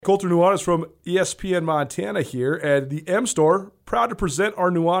Colter Nuanez from ESPN Montana here, and the M Store, proud to present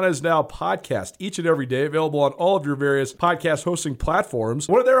our Nuanez Now podcast each and every day, available on all of your various podcast hosting platforms.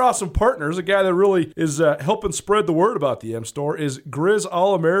 One of their awesome partners, a guy that really is helping spread the word about the M Store, is Grizz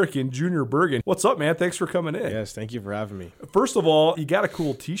All-American Junior Bergen. What's up, man? Thanks for coming in. Yes, thank you for having me. First of all, you got a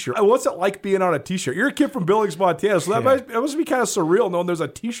cool t-shirt. What's it like being on a t-shirt? You're a kid from Billings, Montana, so that must be kind of surreal knowing there's a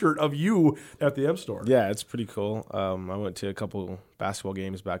t-shirt of you at the M Store. Yeah, it's pretty cool. I went to a couple basketball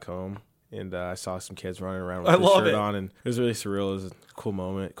games back home, and I saw some kids running around with the shirt on, and it was really surreal. It was a cool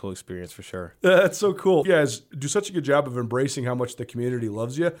moment, cool experience for sure. That's so cool. You guys do such a good job of embracing how much the community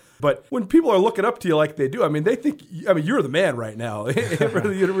loves you. But when people are looking up to you like they do, they think, you're the man right now for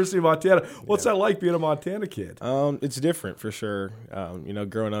the University of Montana. What's that like being a Montana kid? It's different for sure.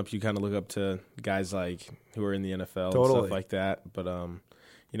 Growing up, you kind of look up to guys like who are in the NFL and stuff like that. But,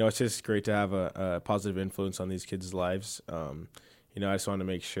 it's just great to have a positive influence on these kids' lives. I just want to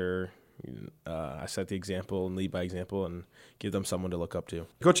make sure I set the example and lead by example and give them someone to look up to.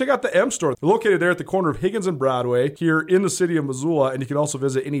 Go check out the M Store. They're located there at the corner of Higgins and Broadway here in the city of Missoula, and you can also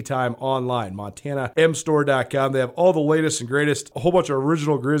visit anytime online, montanamstore.com. They have all the latest and greatest, a whole bunch of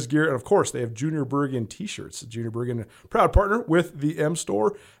original Grizz gear, and of course, they have Junior Bergen t-shirts. Junior Bergen, proud partner with the M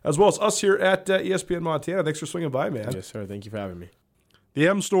Store, as well as us here at ESPN Montana. Thanks for swinging by, man. Yes, sir. Thank you for having me. The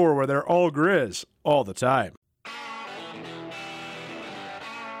M Store, where they're all Grizz all the time.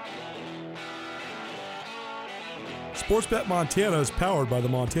 Sportsbet Montana is powered by the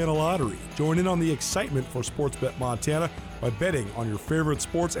Montana Lottery. Join in on the excitement for Sportsbet Montana by betting on your favorite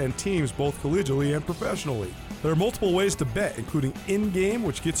sports and teams both collegially and professionally. There are multiple ways to bet, including in-game,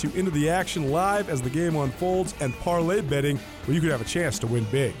 which gets you into the action live as the game unfolds, and parlay betting, where you could have a chance to win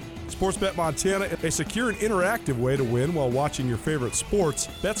big. Sportsbet Montana, a secure and interactive way to win while watching your favorite sports.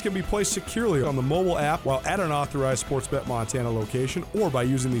 Bets can be placed securely on the mobile app while at an authorized Sportsbet Montana location or by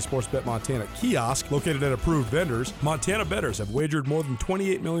using the Sportsbet Montana kiosk located at approved vendors. Montana bettors have wagered more than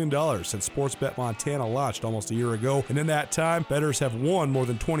 $28 million since Sportsbet Montana launched almost a year ago, and in that time, bettors have won more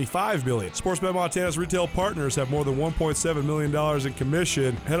than $25 million. Sportsbet Montana's retail partners have more than $1.7 million in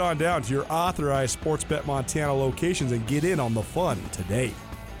commission. Head on down to your authorized Sportsbet Montana locations and get in on the fun today.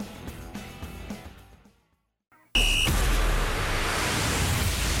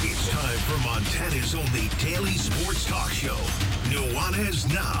 Montana's only daily sports talk show,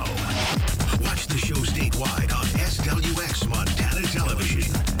 Nuanez Now. Watch the show statewide on SWX Montana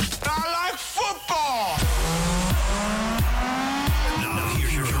Television. I like football! Now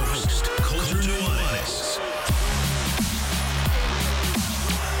here's your host, Colter Nuanez.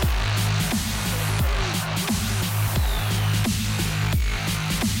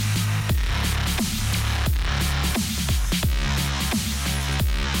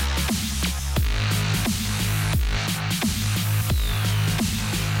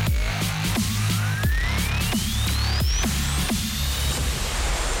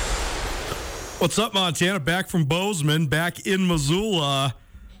 What's up, Montana? Back from Bozeman, back in Missoula,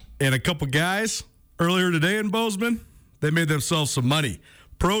 and a couple guys earlier today in Bozeman, they made themselves some money.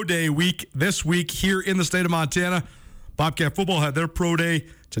 Pro Day week this week here in the state of Montana. Bobcat football had their pro day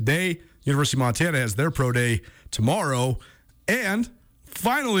today. University of Montana has their pro day tomorrow. And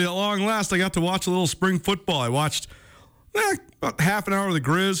finally, at long last, I got to watch a little spring football. I watched about half an hour of the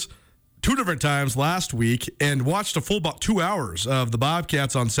Grizz 2 different times last week and watched a full about 2 hours of the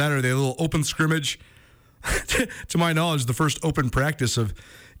Bobcats on Saturday. A little open scrimmage. To my knowledge, the first open practice of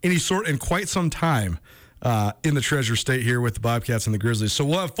any sort in quite some time in the Treasure State here with the Bobcats and the Grizzlies. So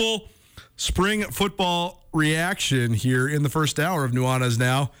we'll have full spring football reaction here in the first hour of Nuanez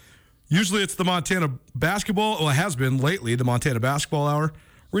Now. Usually it's the Montana basketball. Well, it has been lately, the Montana basketball hour.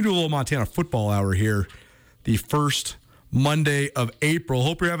 We're going to do a little Montana football hour here the first Monday of April.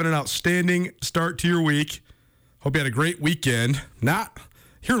 Hope you're having an outstanding start to your week. Hope you had a great weekend. Not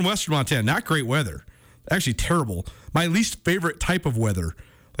here in Western Montana, not great weather. Actually terrible. My least favorite type of weather.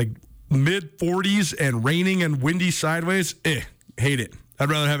 Like mid 40s and raining and windy sideways. Hate it. I'd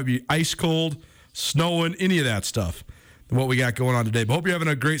rather have it be ice cold, snowing, any of that stuff than what we got going on today. But hope you're having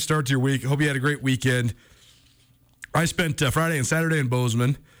a great start to your week. Hope you had a great weekend. I spent Friday and Saturday in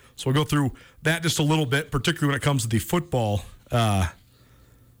Bozeman. So we'll go through that just a little bit, particularly when it comes to the football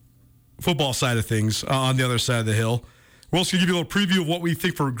side of things on the other side of the hill. We're also going to give you a little preview of what we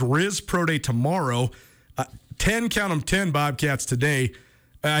think for Grizz Pro Day tomorrow. 10 Bobcats today.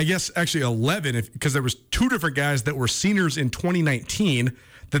 I guess actually 11 because there was 2 different guys that were seniors in 2019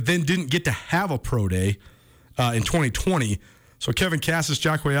 that then didn't get to have a pro day in 2020. So Kevin Cassis,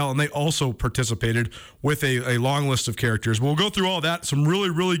 Jacque Allen, they also participated with a long list of characters. We'll go through all that. Some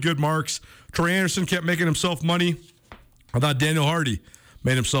really, really good marks. Troy Andersen kept making himself money. I thought Daniel Hardy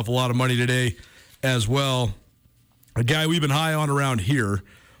made himself a lot of money today as well. A guy we've been high on around here.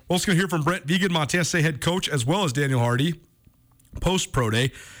 We're also going to hear from Brent Vigen, Montana State head coach, as well as Daniel Hardy, post-pro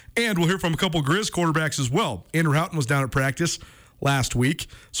day. And we'll hear from a couple Grizz quarterbacks as well. Andrew Houghton was down at practice last week,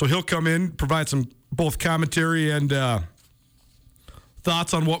 so he'll come in, provide some both commentary and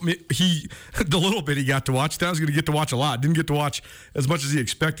thoughts on what the little bit he got to watch. That was going to get to watch a lot. Didn't get to watch as much as he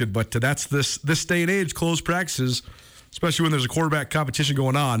expected, but that's this day and age, closed practices, especially when there's a quarterback competition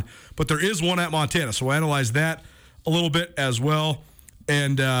going on. But there is one at Montana, so we'll analyze that a little bit as well,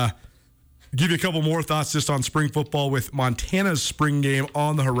 and give you a couple more thoughts just on spring football with Montana's spring game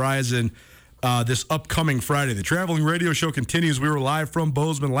on the horizon this upcoming Friday. The traveling radio show continues. We were live from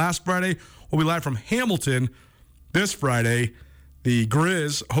Bozeman last Friday. We'll be live from Hamilton this Friday. The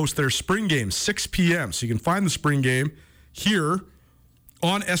Grizz host their spring game, 6 p.m. So you can find the spring game here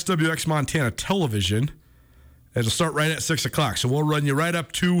on SWX Montana Television. It'll start right at 6 o'clock. So we'll run you right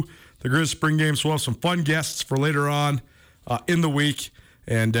up to the Grizz spring game. So we'll have some fun guests for later on in the week.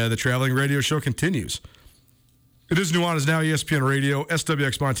 And the traveling radio show continues. It is Nuanez Now, ESPN Radio,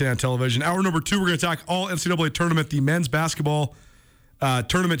 SWX Montana Television. Hour number 2, we're going to talk all NCAA tournament, the men's basketball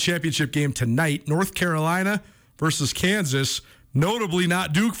tournament championship game tonight. North Carolina versus Kansas. Notably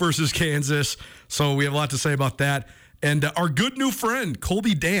not Duke versus Kansas. So we have a lot to say about that. And our good new friend,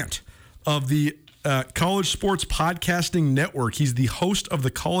 Colby Dant of the College Sports Podcasting Network. He's the host of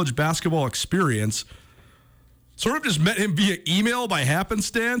the College Basketball Experience. Sort of just met him via email by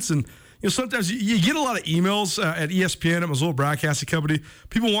happenstance. And sometimes you get a lot of emails at ESPN, at Missoula Broadcasting Company.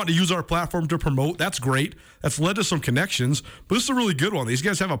 People want to use our platform to promote. That's great. That's led to some connections. But this is a really good one. These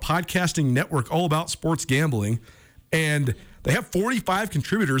guys have a podcasting network all about sports gambling. And they have 45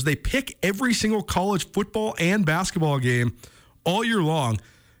 contributors. They pick every single college football and basketball game all year long.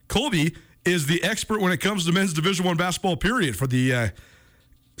 Colby is the expert when it comes to men's Division I basketball, period, for the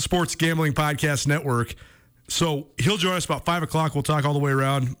Sports Gambling Podcast Network. So he'll join us about 5 o'clock. We'll talk all the way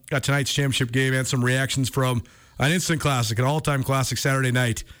around tonight's championship game and some reactions from an instant classic, an all-time classic Saturday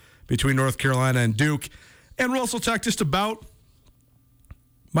night between North Carolina and Duke. And we'll also talk just about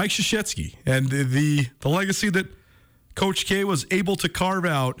Mike Krzyzewski and the legacy that Coach K was able to carve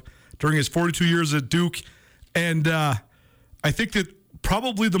out during his 42 years at Duke. And I think that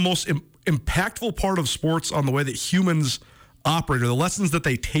probably the most impactful part of sports on the way that humans operate, or the lessons that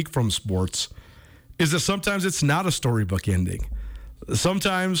they take from sports, is that sometimes it's not a storybook ending.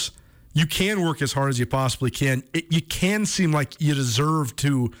 Sometimes you can work as hard as you possibly can. You can seem like you deserve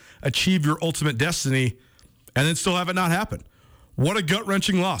to achieve your ultimate destiny and then still have it not happen. What a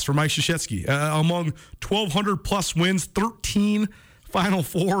gut-wrenching loss for Mike Krzyzewski. Among 1,200-plus wins, 13 Final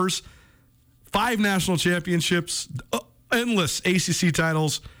Fours, 5 national championships, endless ACC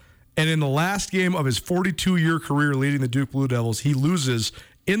titles, and in the last game of his 42-year career leading the Duke Blue Devils, he loses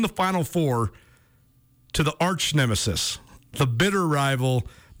in the Final Four to the arch nemesis, the bitter rival,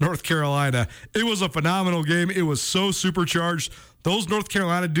 North Carolina. It was a phenomenal game. It was so supercharged. Those North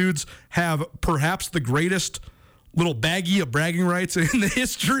Carolina dudes have perhaps the greatest little baggie of bragging rights in the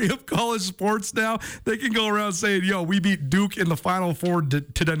history of college sports now. They can go around saying, we beat Duke in the Final Four to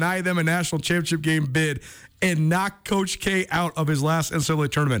deny them a national championship game bid and knock Coach K out of his last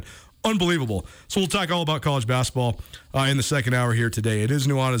NCAA tournament. Unbelievable. So we'll talk all about college basketball in the second hour here today. It is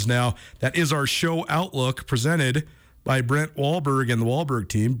Nuanez Now. That is our show outlook presented by Brent Wahlberg and the Wahlberg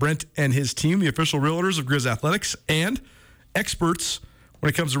team. Brent and his team, the official realtors of Grizz Athletics and experts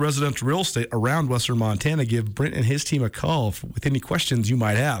when it comes to residential real estate around Western Montana. Give Brent and his team a call with any questions you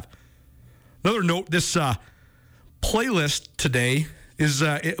might have. Another note, this playlist today is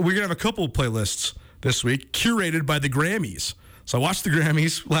we're going to have a couple of playlists this week curated by the Grammys. So I watched the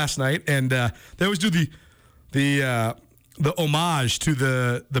Grammys last night, and they always do the homage to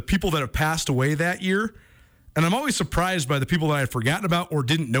the people that have passed away that year. And I'm always surprised by the people that I had forgotten about or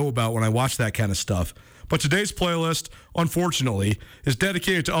didn't know about when I watch that kind of stuff. But today's playlist, unfortunately, is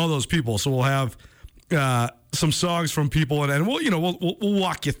dedicated to all those people. So we'll have some songs from people, and we'll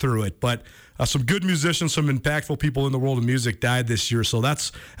walk you through it. But some good musicians, some impactful people in the world of music died this year. So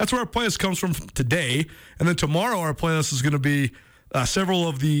that's where our playlist comes from today. And then tomorrow our playlist is going to be several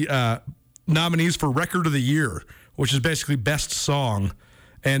of the nominees for Record of the Year, which is basically best song.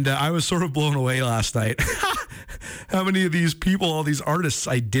 And I was sort of blown away last night. How many of these people, all these artists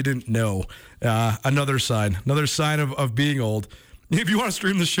I didn't know. Another sign of being old. If you want to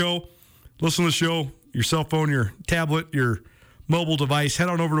stream the show, listen to the show, your cell phone, your tablet, your mobile device, head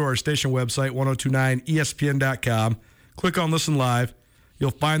on over to our station website, 1029ESPN.com. Click on Listen Live.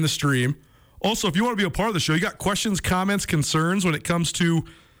 You'll find the stream. Also, if you want to be a part of the show, you got questions, comments, concerns when it comes to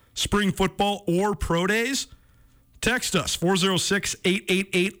spring football or pro days, Text us,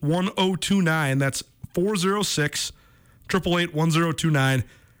 406-888-1029. That's 406-888-1029.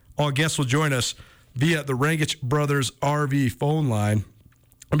 All guests will join us via the Rangich Brothers RV phone line.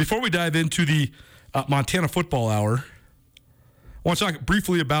 And before we dive into the Montana Football Hour, I want to talk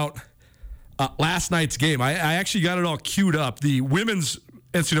briefly about last night's game. I actually got it all queued up. The women's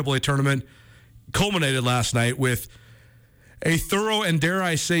NCAA tournament culminated last night with a thorough and, dare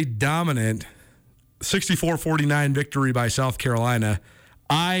I say, dominant 64-49 victory by South Carolina.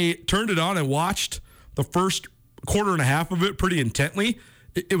 I turned it on and watched the first quarter and a half of it pretty intently.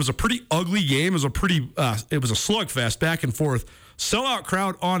 It was a pretty ugly game. It was a slugfest back and forth. Sellout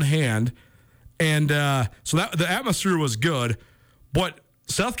crowd on hand, and so that the atmosphere was good. But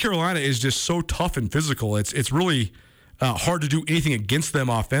South Carolina is just so tough and physical. It's really hard to do anything against them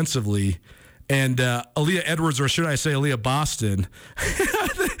offensively. And Aaliyah Edwards, or should I say Aaliyah Boston?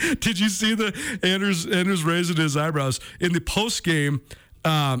 Did you see the Anders raising his eyebrows in the post game?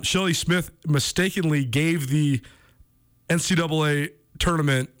 Shelly Smith mistakenly gave the NCAA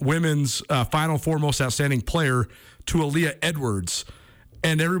tournament women's Final Four most outstanding player to Aaliyah Edwards,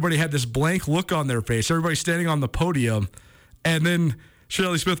 and everybody had this blank look on their face. Everybody standing on the podium, and then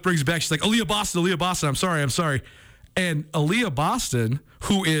Shelly Smith brings it back. She's like, Aaliyah Boston. I'm sorry. And Aaliyah Boston,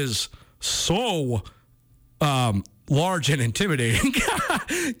 who is so large and intimidating,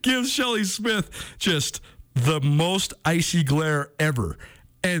 gives Shelly Smith just the most icy glare ever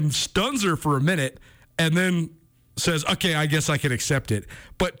and stuns her for a minute and then says, okay, I guess I can accept it.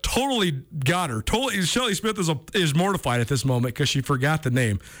 But totally got her. Shelly Smith is mortified at this moment because she forgot the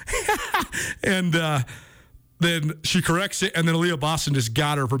name. And then she corrects it, and then Aaliyah Boston just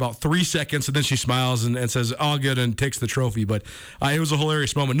got her for about 3 seconds, and then she smiles and says, all good, and takes the trophy. But it was a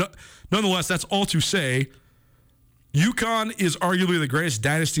hilarious moment. Nonetheless, that's all to say, UConn is arguably the greatest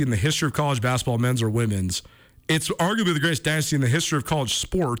dynasty in the history of college basketball, men's or women's. It's arguably the greatest dynasty in the history of college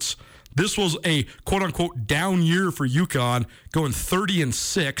sports. This was a quote-unquote down year for UConn, going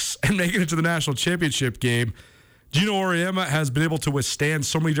 30-6 and making it to the national championship game. Gino Auriemma has been able to withstand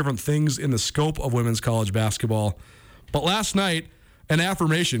so many different things in the scope of women's college basketball. But last night, an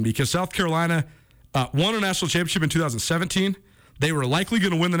affirmation, because South Carolina won a national championship in 2017. They were likely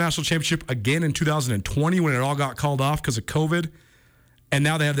going to win the national championship again in 2020 when it all got called off because of COVID. And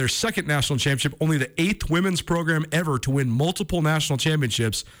now they have their second national championship, only the 8th women's program ever to win multiple national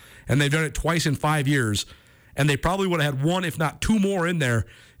championships. And they've done it twice in 5 years. And they probably would have had one, if not two more in there,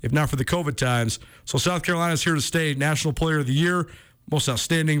 if not for the COVID times. So South Carolina's here to stay. National Player of the Year, most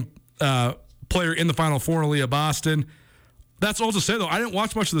outstanding player in the Final Four, Aaliyah Boston. That's all to say, though. I didn't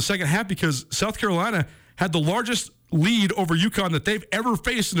watch much of the second half because South Carolina had the largest lead over UConn that they've ever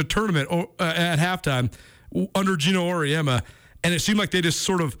faced in a tournament at halftime under Gino Auriemma. And it seemed like they just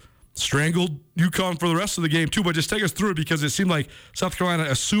sort of strangled UConn for the rest of the game, too. But just take us through it because it seemed like South Carolina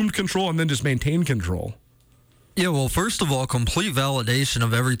assumed control and then just maintained control. Yeah, well, first of all, complete validation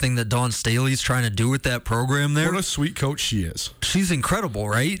of everything that Dawn Staley's trying to do with that program there. What a sweet coach she is. She's incredible,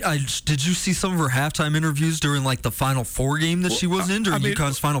 right? Did you see some of her halftime interviews during like the Final Four game that she was in, during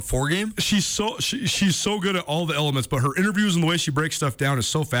UConn's Final Four game? She's so good at all the elements, but her interviews and the way she breaks stuff down is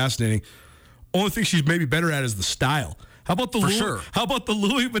so fascinating. Only thing she's maybe better at is the style. How about the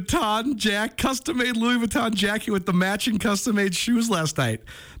Louis Vuitton custom-made Louis Vuitton jacket with the matching custom-made shoes last night?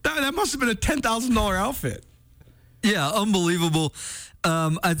 That must have been a $10,000 outfit. Yeah, unbelievable.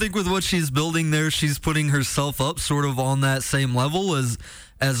 I think with what she's building there, she's putting herself up sort of on that same level as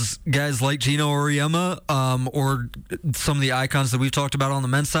guys like Gino Auriemma or some of the icons that we've talked about on the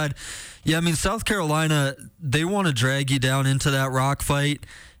men's side. Yeah, I mean, South Carolina, they want to drag you down into that rock fight,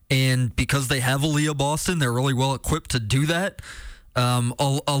 and because they have Aaliyah Boston, they're really well equipped to do that.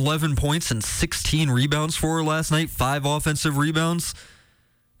 11 points and 16 rebounds for her last night, 5 offensive rebounds.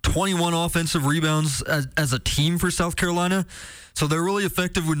 21 offensive rebounds as a team for South Carolina. So they're really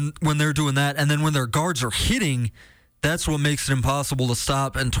effective when they're doing that. And then when their guards are hitting, that's what makes it impossible to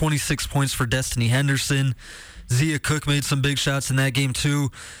stop. And 26 points for Destiny Henderson. Zia Cook made some big shots in that game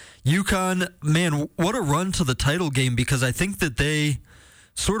too. UConn, man, what a run to the title game, because I think that they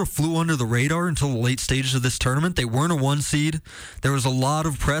sort of flew under the radar until the late stages of this tournament. They weren't a 1 seed. There was a lot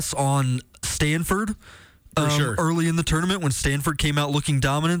of press on Stanford. Sure. Early in the tournament when Stanford came out looking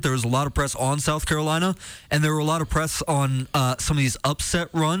dominant, there was a lot of press on South Carolina, and there were a lot of press on some of these upset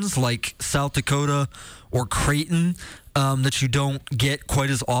runs like South Dakota or Creighton that you don't get quite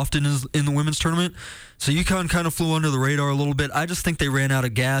as often as in the women's tournament. So UConn kind of flew under the radar a little bit. I just think they ran out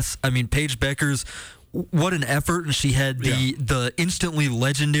of gas. I mean, Paige Beckers, what an effort, and she had the instantly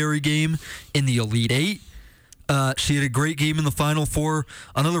legendary game in the Elite Eight. She had a great game in the Final Four,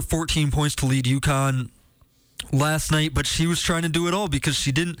 another 14 points to lead UConn last night, but she was trying to do it all because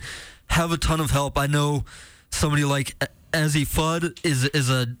she didn't have a ton of help. I know somebody like Azzy Fudd is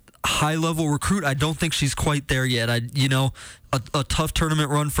a high-level recruit. I don't think she's quite there yet. A tough tournament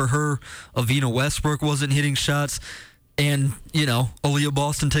run for her. Avina Westbrook wasn't hitting shots. And, Aaliyah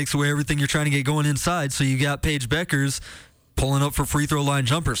Boston takes away everything you're trying to get going inside. So you got Paige Beckers pulling up for free throw line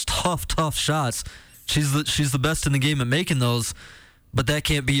jumpers. Tough shots. She's the best in the game at making those. But that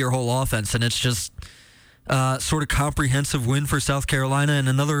can't be your whole offense. And it's just sort of comprehensive win for South Carolina and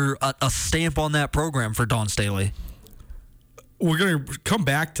another a stamp on that program for Dawn Staley. We're going to come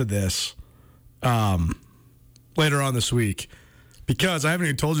back to this later on this week because I haven't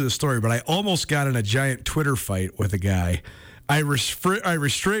even told you the story, but I almost got in a giant Twitter fight with a guy. I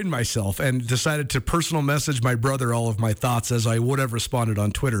restrained myself and decided to personal message my brother all of my thoughts as I would have responded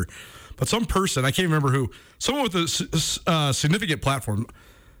on Twitter. But some person, I can't remember who, someone with a significant platform,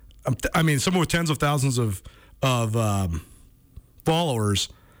 someone with tens of thousands of followers,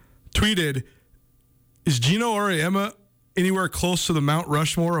 tweeted, "Is Gino Auriemma anywhere close to the Mount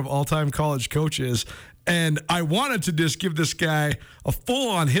Rushmore of all-time college coaches?" And I wanted to just give this guy a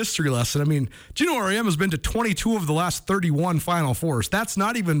full-on history lesson. Gino Auriemma's been to 22 of the last 31 Final Fours. That's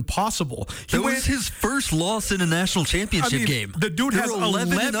not even possible. That was his first loss in a national championship game. The dude has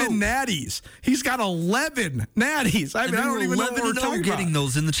 11 natties. He's got 11 natties. I don't even know what we're talking about. Getting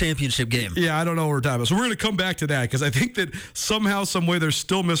those in the championship game. Yeah, I don't know what we're talking about. So we're going to come back to that because I think that somehow, some way, there's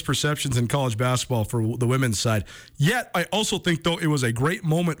still misperceptions in college basketball for the women's side. Yet, I also think, though, it was a great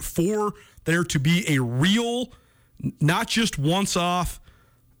moment for there to be a real, not just once-off,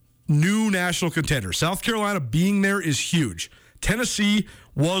 new national contender. South Carolina being there is huge. Tennessee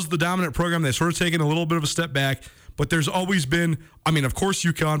was the dominant program. They've sort of taken a little bit of a step back, but there's always been, of course,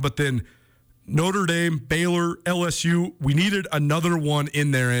 UConn, but then Notre Dame, Baylor, LSU. We needed another one in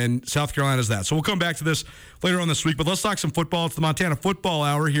there, and South Carolina's that. So we'll come back to this later on this week, but let's talk some football. It's the Montana Football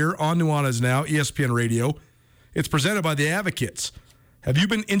Hour here on Nuanez Now, ESPN Radio. It's presented by the Advocates. Have you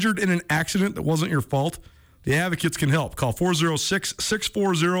been injured in an accident that wasn't your fault? The Advocates can help. Call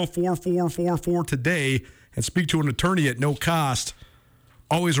 406-640-4444 today and speak to an attorney at no cost.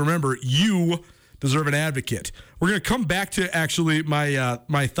 Always remember, you deserve an advocate. We're going to come back to actually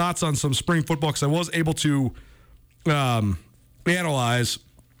my thoughts on some spring football because I was able to analyze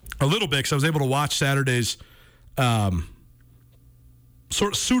a little bit because I was able to watch Saturday's sort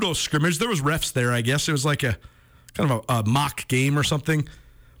of pseudo scrimmage. There was refs there, I guess. It was like a kind of a mock game or something.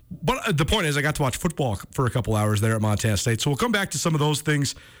 But the point is I got to watch football for a couple hours there at Montana State. So we'll come back to some of those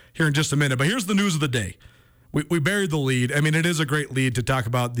things here in just a minute. But here's the news of the day. We buried the lead. It is a great lead to talk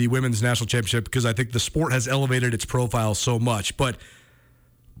about the women's national championship because I think the sport has elevated its profile so much. But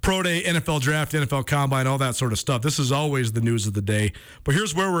Pro Day, NFL Draft, NFL Combine, all that sort of stuff, this is always the news of the day. But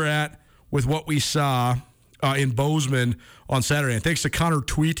here's where we're at with what we saw in Bozeman on Saturday. And thanks to Connor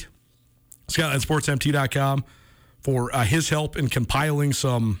Tweet, Scott at sportsmt.com, for his help in compiling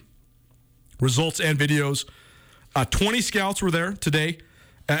some results and videos. 20 scouts were there today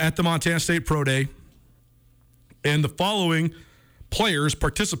at the Montana State Pro Day. And the following players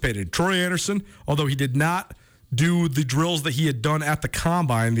participated. Troy Andersen, although he did not do the drills that he had done at the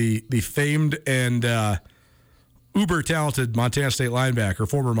Combine, the famed and uber-talented Montana State linebacker,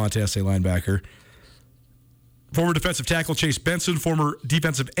 former Montana State linebacker. Former defensive tackle Chase Benson, former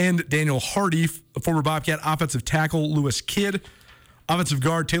defensive end Daniel Hardy, former Bobcat offensive tackle Lewis Kidd, offensive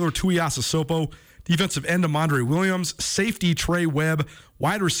guard Taylor Tuiasosopo, defensive end Amandre Williams, safety Trey Webb,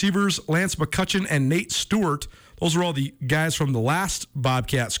 wide receivers Lance McCutcheon and Nate Stewart. Those are all the guys from the last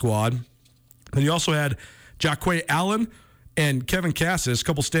Bobcat squad. Then you also had Jaquay Allen and Kevin Cassis, a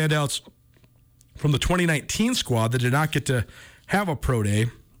couple standouts from the 2019 squad that did not get to have a pro day.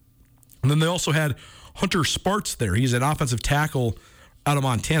 And then they also had Hunter Sparts there. He's an offensive tackle out of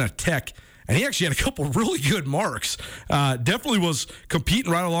Montana Tech, and he actually had a couple really good marks. Definitely was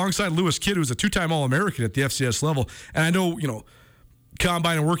competing right alongside Lewis Kidd, who's a two-time All-American at the FCS level. And I know,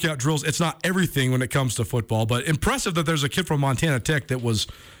 combine and workout drills, it's not everything when it comes to football, but impressive that there's a kid from Montana Tech that was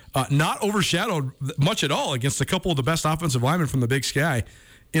not overshadowed much at all against a couple of the best offensive linemen from the Big Sky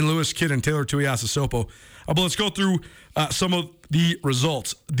in Lewis Kidd and Taylor Tuiasosopo. But let's go through some of the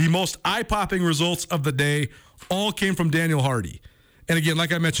results. The most eye-popping results of the day all came from Daniel Hardy. And again,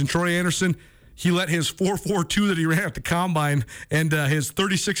 like I mentioned, Troy Andersen, he let his 4.42 that he ran at the Combine and his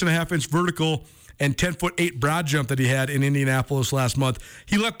 36.5-inch vertical and 10'8" broad jump that he had in Indianapolis last month,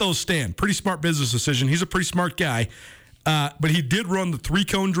 he let those stand. Pretty smart business decision. He's a pretty smart guy. But he did run the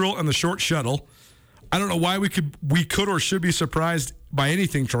 3-cone drill and the short shuttle. I don't know why we could or should be surprised by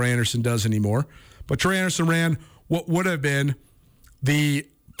anything Troy Andersen does anymore. But Troy Andersen ran what would have been the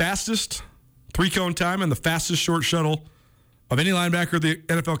fastest 3-cone time and the fastest short shuttle of any linebacker at the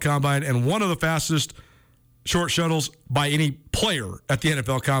NFL Combine, and one of the fastest short shuttles by any player at the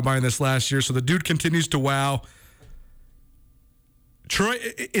NFL Combine this last year. So the dude continues to wow. Troy,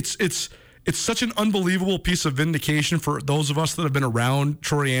 it's such an unbelievable piece of vindication for those of us that have been around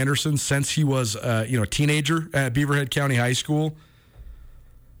Troy Andersen since he was a teenager at Beaverhead County High School.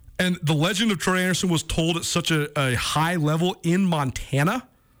 And the legend of Troy Andersen was told at such a high level in Montana.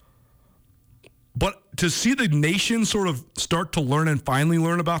 But to see the nation sort of start to learn and finally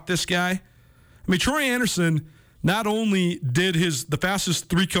learn about this guy, I mean, Troy Andersen not only did the fastest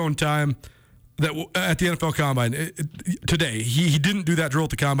 3-cone time that at the NFL Combine today. He didn't do that drill at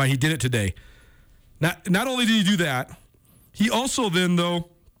the Combine. He did it today. Not only did he do that, he also then, though,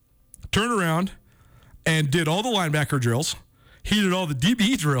 turned around and did all the linebacker drills. He did all the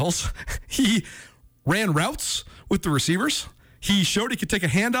DB drills. He ran routes with the receivers. He showed he could take a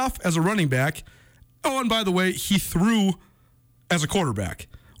handoff as a running back. Oh, and by the way, he threw as a quarterback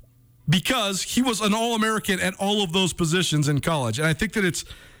because he was an All-American at all of those positions in college. And I think that it's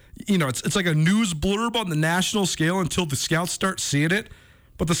like a news blurb on the national scale until the scouts start seeing it.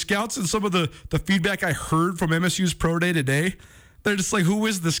 But the scouts and some of the feedback I heard from MSU's Pro Day today, they're just like, who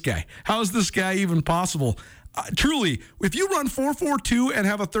is this guy? How is this guy even possible? Truly, if you run 4.42 and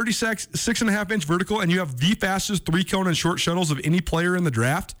have a 36.5-inch vertical and you have the fastest 3-cone and short shuttles of any player in the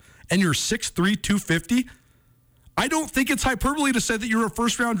draft, and you're 6'3", 250, I don't think it's hyperbole to say that you're a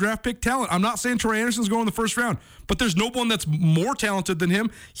first-round draft pick talent. I'm not saying Troy Andersen's going in the first round, but there's no one that's more talented than him.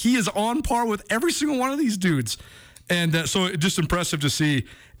 He is on par with every single one of these dudes. And so just impressive to see,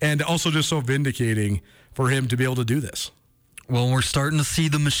 and also just so vindicating for him to be able to do this. Well, we're starting to see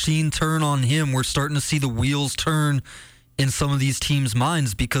the machine turn on him. We're starting to see the wheels turn in some of these teams'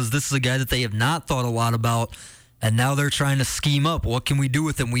 minds because this is a guy that they have not thought a lot about, and now they're trying to scheme up. What can we do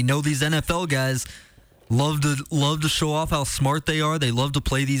with him? We know these NFL guys love to show off how smart they are. They love to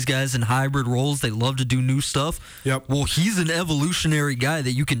play these guys in hybrid roles. They love to do new stuff. Yep. Well, he's an evolutionary guy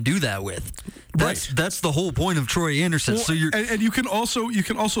that you can do that with. That's the whole point of Troy Andersen. Well, so and you can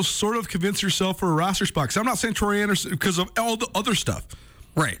also sort of convince yourself for a roster spot. Because I'm not saying Troy Andersen because of all the other stuff.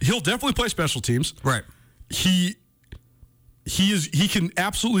 Right. He'll definitely play special teams. Right. He can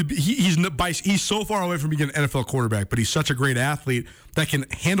absolutely be, he's so far away from being an NFL quarterback, but he's such a great athlete that can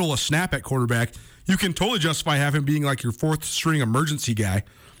handle a snap at quarterback. You can totally justify having him being like your fourth string emergency guy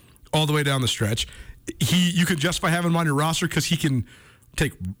all the way down the stretch. You can justify having him on your roster because he can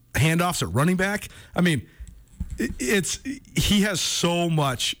take handoffs at running back. I mean, he has so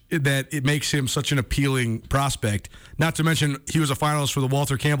much that it makes him such an appealing prospect. Not to mention he was a finalist for the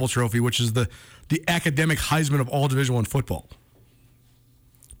Walter Campbell Trophy, which is the academic Heisman of all Division I football.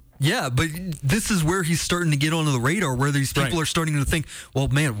 Yeah, but this is where he's starting to get onto the radar, where these people are starting to think, well,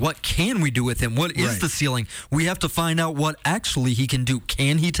 man, what can we do with him? What is the ceiling? We have to find out what actually he can do.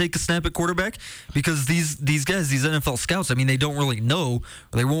 Can he take a snap at quarterback? Because these guys, these NFL scouts, I mean, they don't really know,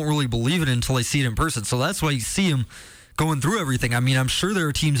 or they won't really believe it until they see it in person. So that's why you see him going through everything. I mean, I'm sure there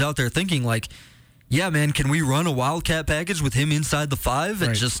are teams out there thinking like, yeah, man, can we run a Wildcat package with him inside the 5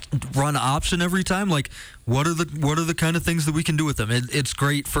 and just run option every time? Like, what are the kind of things that we can do with him? It's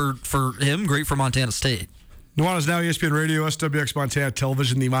great for him, great for Montana State. Nuanez now ESPN Radio, SWX Montana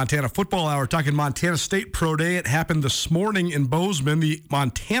Television, the Montana Football Hour, talking Montana State Pro Day. It happened this morning in Bozeman. The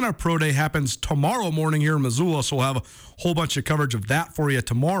Montana Pro Day happens tomorrow morning here in Missoula, so we'll have a whole bunch of coverage of that for you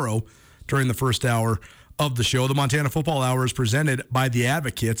tomorrow during the first hour of the show. The Montana Football Hour is presented by the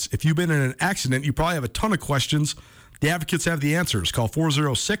Advocates. If you've been in an accident, you probably have a ton of questions. The Advocates have the answers. Call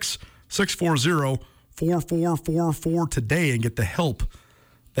 406-640-4444 today and get the help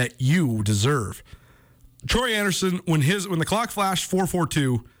that you deserve. Troy Andersen, when the clock flashed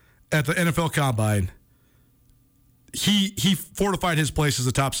 4:42 at the NFL Combine, he fortified his place as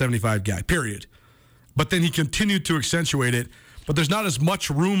a top 75 guy, period. But then he continued to accentuate it. But there's not as much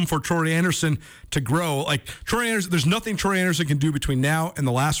room for Troy Andersen to grow. Like Troy Andersen, there's nothing Troy Andersen can do between now and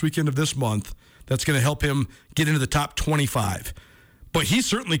the last weekend of this month that's going to help him get into the top 25. But he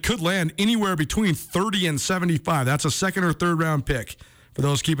certainly could land anywhere between 30 and 75. That's a second or third round pick for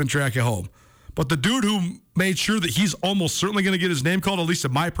those keeping track at home. But the dude who made sure that he's almost certainly going to get his name called, at least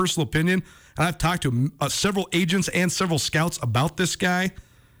in my personal opinion, and I've talked to several agents and several scouts about this guy,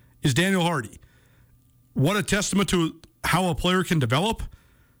 is Daniel Hardy. What a testament to how a player can develop.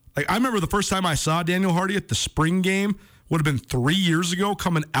 Like, I remember the first time I saw Daniel Hardy at the spring game would have been 3 years ago,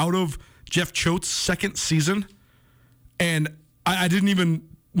 coming out of Jeff Choate's second season. And I didn't even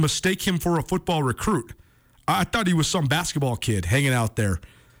mistake him for a football recruit. I thought he was some basketball kid hanging out there.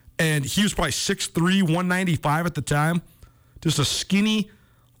 And he was probably 6'3", 195 at the time. Just a skinny,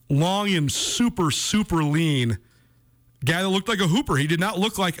 long and super, super lean guy that looked like a hooper. He did not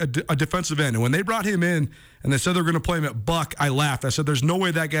look like a defensive end. And when they brought him in and they said they were going to play him at buck, I laughed. I said, there's no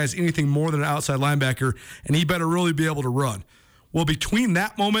way that guy's anything more than an outside linebacker, and he better really be able to run. Well, between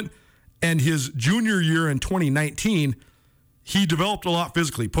that moment and his junior year in 2019, he developed a lot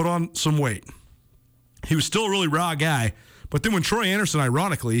physically, put on some weight. He was still a really raw guy. But then when Troy Andersen,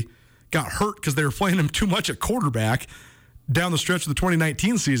 ironically, got hurt because they were playing him too much at quarterback down the stretch of the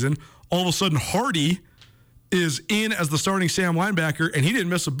 2019 season, all of a sudden Hardy is in as the starting Sam linebacker, and he didn't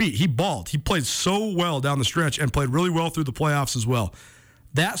miss a beat. He balled. He played so well down the stretch and played really well through the playoffs as well.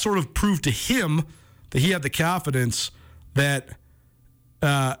 That sort of proved to him that he had the confidence to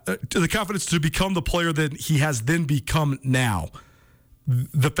become the player that he has then become now.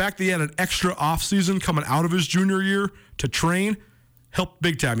 The fact that he had an extra offseason coming out of his junior year to train helped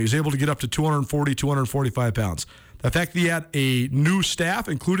big time. He was able to get up to 240, 245 pounds. The fact that he had a new staff,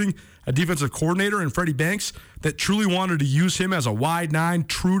 including a defensive coordinator in Freddie Banks, that truly wanted to use him as a wide nine,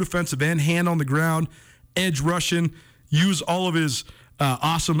 true defensive end, hand on the ground, edge rushing, use all of his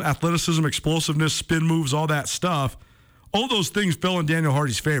awesome athleticism, explosiveness, spin moves, all that stuff. All those things fell in Daniel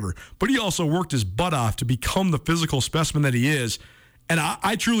Hardy's favor. But he also worked his butt off to become the physical specimen that he is. And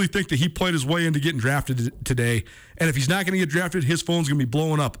I truly think that he played his way into getting drafted today. And if he's not going to get drafted, his phone's going to be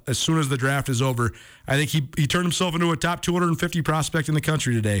blowing up as soon as the draft is over. I think he turned himself into a top 250 prospect in the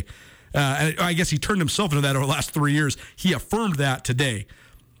country today. And I guess he turned himself into that over the last 3 years. He affirmed that today.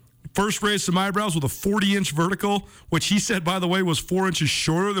 First raised some eyebrows with a 40-inch vertical, which he said, by the way, was 4 inches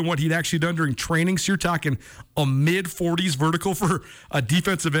shorter than what he'd actually done during training. So you're talking a mid-40s vertical for a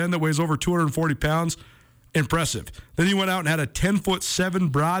defensive end that weighs over 240 pounds. Impressive. Then he went out and had a 10'7"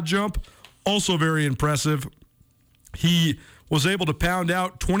 broad jump, also very impressive. He was able to pound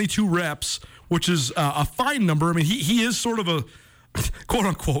out 22 reps, which is a fine number. I mean, he is sort of a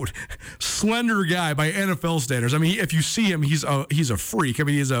quote-unquote slender guy by NFL standards. I mean, if you see him, he's a freak. I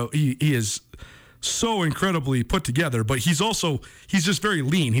mean, he is so incredibly put together, but he's just very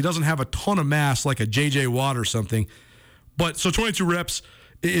lean. He doesn't have a ton of mass like a J.J. Watt or something. But so 22 reps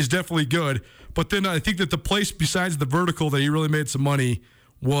is definitely good. But then I think that the place besides the vertical that he really made some money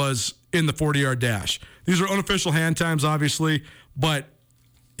was in the 40-yard dash. These are unofficial hand times, obviously, but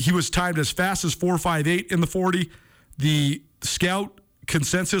he was timed as fast as 4.58 in the 40. The scout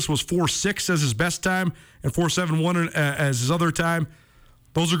consensus was 4.6 as his best time and 4.71 as his other time.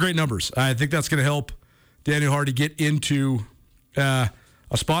 Those are great numbers. I think that's going to help Daniel Hardy get into a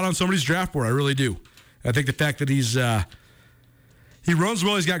spot on somebody's draft board. I really do. I think the fact that he runs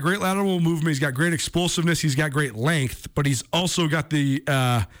well. He's got great lateral movement. He's got great explosiveness. He's got great length, but he's also got the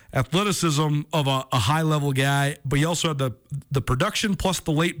athleticism of a high-level guy. But he also had the production plus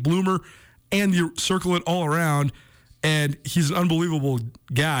the late bloomer, and you circle it all around. And he's an unbelievable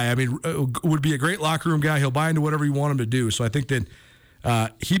guy. I mean, would be a great locker room guy. He'll buy into whatever you want him to do. So I think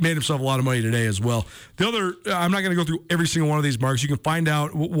that he made himself a lot of money today as well. The other, I'm not going to go through every single one of these marks. You can find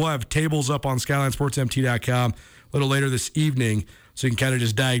out. We'll have tables up on SkylineSportsMT.com a little later this evening, so you can kind of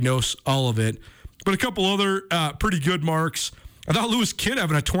just diagnose all of it. But a couple other pretty good marks. I thought Lewis Kidd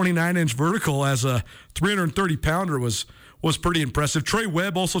having a 29-inch vertical as a 330-pounder was pretty impressive. Trey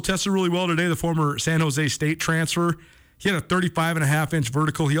Webb also tested really well today, the former San Jose State transfer. He had a 35.5-inch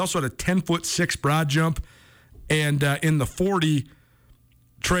vertical. He also had a 10'6" broad jump. And in the 40,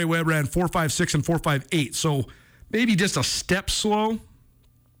 Trey Webb ran 4.56 and 4.58. So maybe just a step slow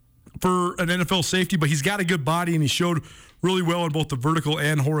for an NFL safety, but he's got a good body, and he showed really well in both the vertical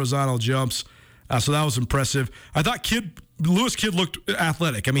and horizontal jumps. So that was impressive. I thought Lewis Kidd looked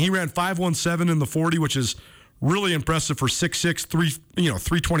athletic. I mean, he ran 5.17 in the 40, which is really impressive for 6'6",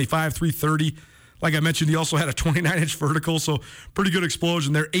 325, 330. Like I mentioned, he also had a 29-inch vertical, so pretty good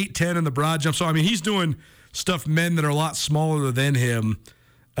explosion there. 8'10" in the broad jump. So, I mean, he's doing stuff men that are a lot smaller than him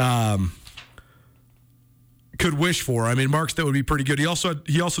could wish for. I mean, marks that would be pretty good. He also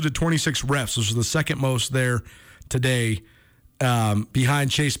did 26 reps, which was the second most there today,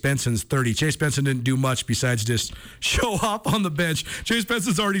 behind Chase Benson's 30. Chase Benson didn't do much besides just show up on the bench. Chase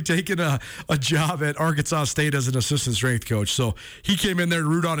Benson's already taken a job at Arkansas State as an assistant strength coach, so he came in there to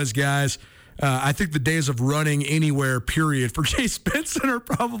root on his guys. I think the days of running anywhere, period, for Chase Benson are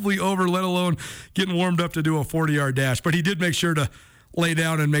probably over, let alone getting warmed up to do a 40-yard dash. But he did make sure to lay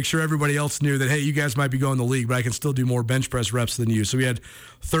down and make sure everybody else knew that, hey, you guys might be going to the league, but I can still do more bench press reps than you. So we had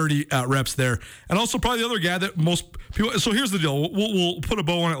 30 reps there. And also probably the other guy that most people – so here's the deal. We'll put a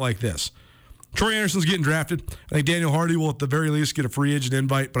bow on it like this. Troy Andersen's getting drafted. I think Daniel Hardy will at the very least get a free agent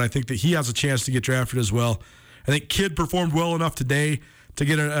invite, but I think that he has a chance to get drafted as well. I think Kidd performed well enough today to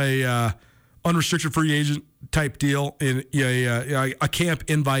get a unrestricted free agent type deal in a camp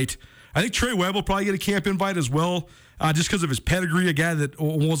invite. I think Trey Webb will probably get a camp invite as well, just because of his pedigree, a guy that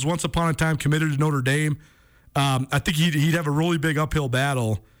was once upon a time committed to Notre Dame. I think he'd have a really big uphill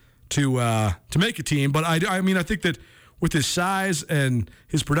battle to make a team. But I think that with his size and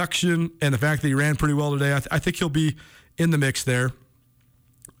his production and the fact that he ran pretty well today, I think he'll be in the mix there.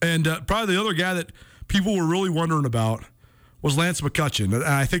 And probably the other guy that people were really wondering about was Lance McCutcheon. And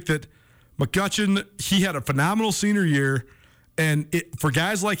I think that McCutcheon, he had a phenomenal senior year. And for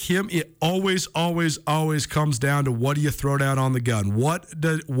guys like him, it always, always, always comes down to what do you throw down on the gun? What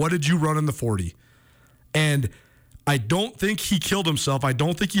did you run in the 40? And I don't think he killed himself. I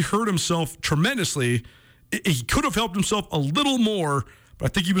don't think he hurt himself tremendously. He could have helped himself a little more, but I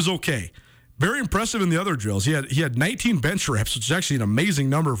think he was okay. Very impressive in the other drills. He had 19 bench reps, which is actually an amazing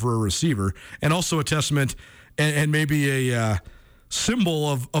number for a receiver, and also a testament and maybe a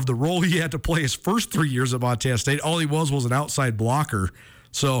symbol of the role he had to play his first 3 years at Montana State. All he was an outside blocker.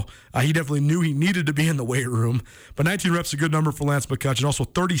 So he definitely knew he needed to be in the weight room. But 19 reps is a good number for Lance McCutcheon. Also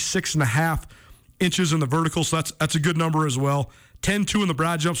 36.5 inches in the vertical, so that's a good number as well. 10.2 in the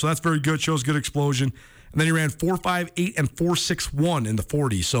broad jump, so that's very good. Shows good explosion. And then he ran 4.58 and 4.61 in the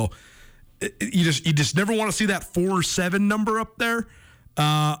 40. So you just never want to see that 4.7 number up there.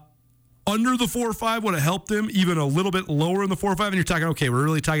 Under the 4.5 would have helped him, even a little bit lower in the 4.5. And you're talking, okay, we're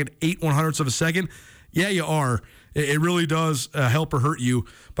really talking 8/100ths of a second. Yeah, you are. It really does help or hurt you,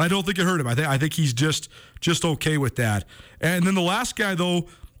 but I don't think it hurt him. I think he's just okay with that. And then the last guy, though,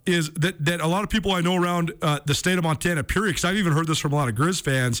 is that a lot of people I know around the state of Montana, period, because I've even heard this from a lot of Grizz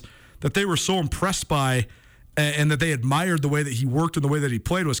fans, that they were so impressed by and that they admired the way that he worked and the way that he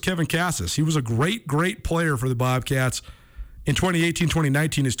played, was Kevin Cassis. He was a great, great player for the Bobcats in 2018,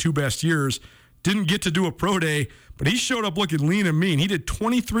 2019, his two best years. Didn't get to do a pro day, but he showed up looking lean and mean. He did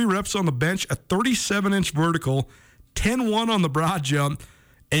 23 reps on the bench, a 37-inch vertical, 10.1 on the broad jump,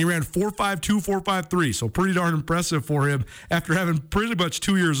 and he ran 4.52, 4.53. So pretty darn impressive for him after having pretty much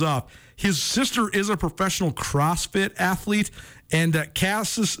 2 years off. His sister is a professional CrossFit athlete, and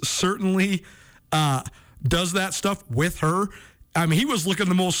Cassis certainly does that stuff with her. I mean, he was looking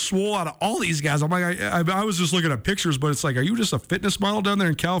the most swole out of all these guys. I'm like, I was just looking at pictures, but it's like, are you just a fitness model down there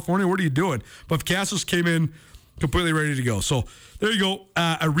in California? What are you doing? But Cassis came in completely ready to go. So there you go.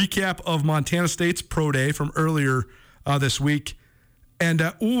 A recap of Montana State's pro day from earlier this week. And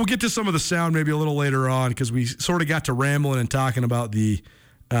we'll get to some of the sound maybe a little later on, because we sort of got to rambling and talking about the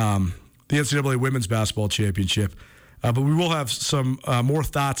NCAA Women's Basketball Championship. But we will have some more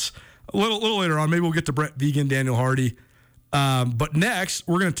thoughts a little later on. Maybe we'll get to Brett Vegan, Daniel Hardy. But next,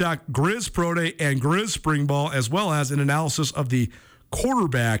 we're going to talk Grizz Pro Day and Grizz Spring Ball, as well as an analysis of the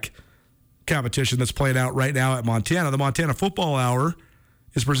quarterback competition that's playing out right now at Montana. The Montana Football Hour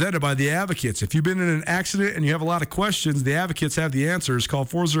is presented by the Advocates. If you've been in an accident and you have a lot of questions, the Advocates have the answers. Call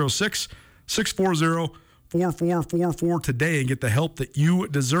 406-640-4444 today and get the help that you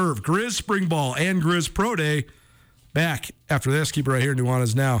deserve. Grizz Spring Ball and Grizz Pro Day back after this. Keep it right here.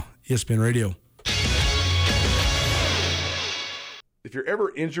 Nuanez Now, ESPN Radio. If you're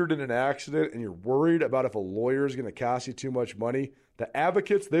ever injured in an accident and you're worried about if a lawyer is going to cost you too much money, the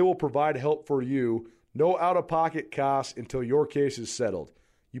Advocates, they will provide help for you. No out-of-pocket costs until your case is settled.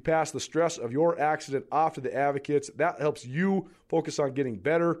 You pass the stress of your accident off to the Advocates. That helps you focus on getting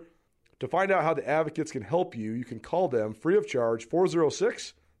better. To find out how the Advocates can help you, you can call them free of charge,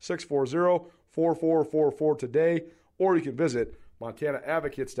 406-640-4444 today, or you can visit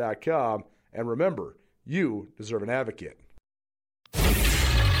MontanaAdvocates.com. And remember, you deserve an advocate.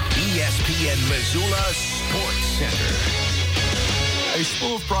 ESPN Missoula Sports Center. A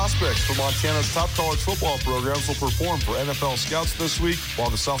slew of prospects for Montana's top college football programs will perform for NFL scouts this week, while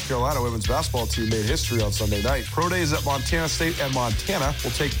the South Carolina women's basketball team made history on Sunday night. Pro days at Montana State and Montana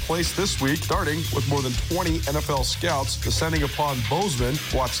will take place this week, starting with more than 20 NFL scouts descending upon Bozeman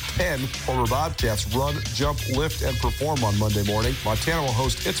to watch 10 former Bobcats run, jump, lift, and perform on Monday morning. Montana will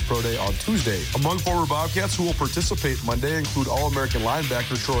host its pro day on Tuesday. Among former Bobcats who will participate Monday include All-American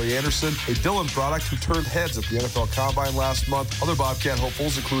linebacker Troy Andersen, a Dillon product who turned heads at the NFL Combine last month. Other Bobcat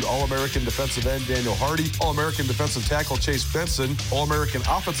hopefuls include All-American defensive end Daniel Hardy, All-American defensive tackle Chase Benson, All-American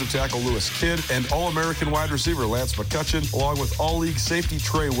offensive tackle Lewis Kidd, and All-American wide receiver Lance McCutcheon, along with All-League safety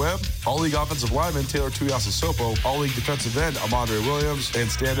Trey Webb, All-League offensive lineman Taylor Tuiasosopo, All-League defensive end Amandre Williams, and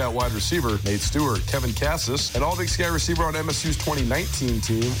standout wide receiver Nate Stewart. Kevin Cassis, an All-Big Sky receiver on MSU's 2019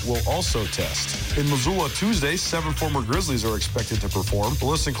 team, will also test. In Missoula Tuesday, 7 former Grizzlies are expected to perform. The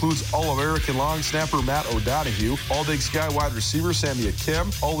list includes All-American long snapper Matt O'Donohue, All-Big Sky wide receiver Sam Samia Kim,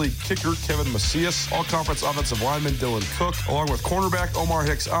 All-League kicker Kevin Macias, All-Conference offensive lineman Dylan Cook, along with cornerback Omar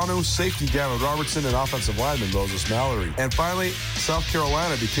Hicks-Anu, safety Gavin Robertson, and offensive lineman Moses Mallory. And finally, South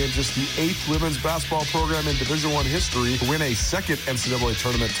Carolina became just the 8th women's basketball program in Division I history to win a second NCAA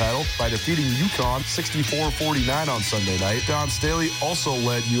tournament title by defeating UConn 64-49 on Sunday night. Don Staley also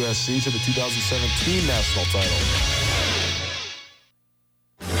led USC to the 2017 national title.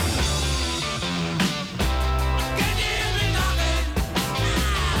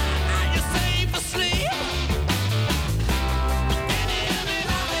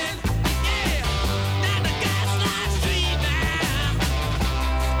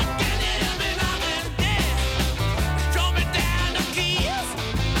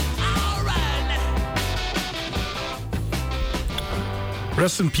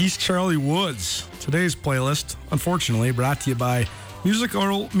 Rest in peace, Charlie Woods. Today's playlist, unfortunately, brought to you by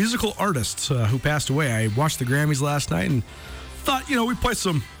musical artists who passed away. I watched the Grammys last night and thought, we'd play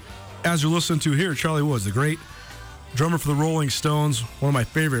some, as you're listening to here, Charlie Woods, the great drummer for the Rolling Stones, one of my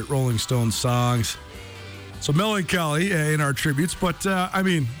favorite Rolling Stones songs. So melancholy in our tributes, but,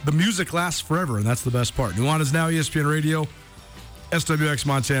 the music lasts forever, and that's the best part. Nuanez Now, ESPN Radio, SWX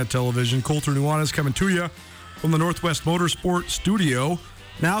Montana Television. Colter Nuanez coming to you from the Northwest Motorsport Studio.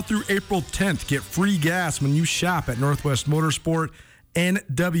 Now through April 10th, get free gas when you shop at Northwest Motorsport,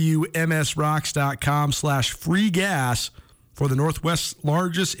 nwmsrocks.com/free gas for the Northwest's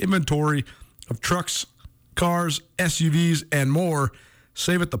largest inventory of trucks, cars, SUVs, and more.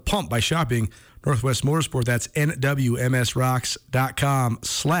 Save at the pump by shopping Northwest Motorsport. That's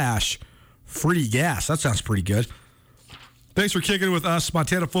nwmsrocks.com/free gas. That sounds pretty good. Thanks for kicking it with us,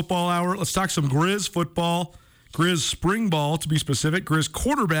 Montana Football Hour. Let's talk some Grizz football. Grizz spring ball, to be specific. Grizz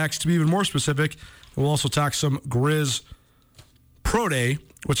quarterbacks, to be even more specific. And we'll also talk some Grizz Pro Day,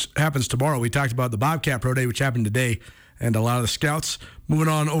 which happens tomorrow. We talked about the Bobcat Pro Day, which happened today, and a lot of the scouts moving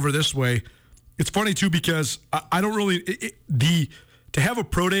on over this way. It's funny, too, because I don't really to have a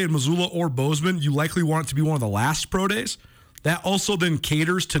Pro Day in Missoula or Bozeman, you likely want it to be one of the last Pro Days. That also then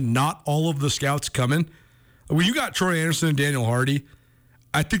caters to not all of the scouts coming. When you got Troy Andersen and Daniel Hardy,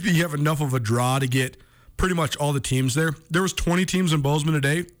 I think that you have enough of a draw to get pretty much all the teams there. There was 20 teams in Bozeman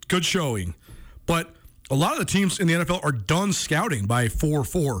today. Good showing. But a lot of the teams in the NFL are done scouting by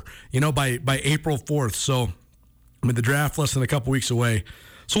 4/4, by April 4th. So, the draft less than a couple weeks away.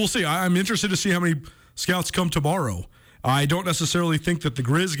 So we'll see. I'm interested to see how many scouts come tomorrow. I don't necessarily think that the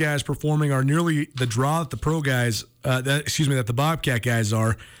Grizz guys performing are nearly the draw that the pro guys, that the Bobcat guys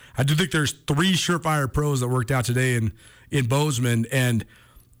are. I do think there's 3 surefire pros that worked out today in Bozeman, and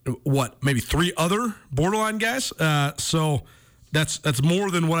maybe 3 other borderline guys. So that's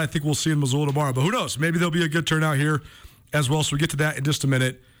more than what I think we'll see in Missoula tomorrow. But who knows? Maybe there'll be a good turnout here as well. So we'll get to that in just a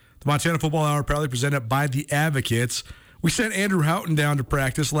minute. The Montana Football Hour proudly presented by the Advocates. We sent Andrew Houghton down to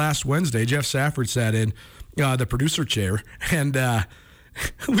practice last Wednesday. Jeff Safford sat in the producer chair, and I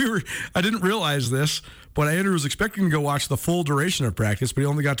didn't realize this, but Andrew was expecting to go watch the full duration of practice, but he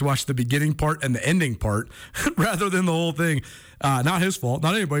only got to watch the beginning part and the ending part rather than the whole thing. Not his fault,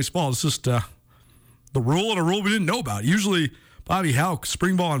 not anybody's fault. It's just the rule and a rule we didn't know about. Usually, Bobby Houck,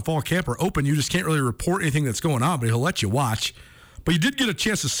 spring ball and fall camp are open. You just can't really report anything that's going on, but he'll let you watch. But you did get a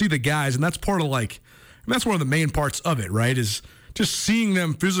chance to see the guys, and that's part of that's one of the main parts of it, right? Is just seeing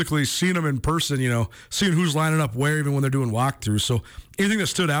them physically, seeing them in person, seeing who's lining up where, even when they're doing walkthroughs. So anything that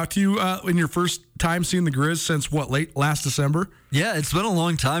stood out to you in your first time seeing the Grizz since last December? Yeah, it's been a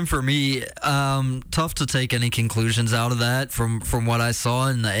long time for me. Tough to take any conclusions out of that from what I saw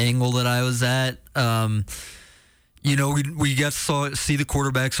and the angle that I was at. We got to see the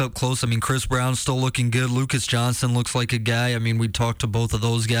quarterbacks up close. Chris Brown's still looking good. Lucas Johnson looks like a guy. We talked to both of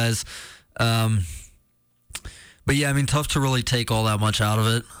those guys. But yeah, tough to really take all that much out of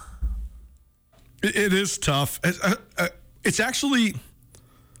it. It is tough. It's actually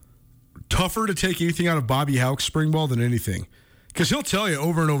tougher to take anything out of Bobby Houck's spring ball than anything. Because he'll tell you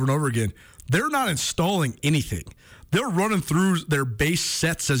over and over and over again, they're not installing anything. They're running through their base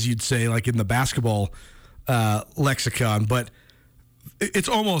sets, as you'd say, like in the basketball lexicon. But it's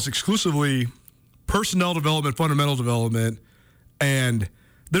almost exclusively personnel development, fundamental development, and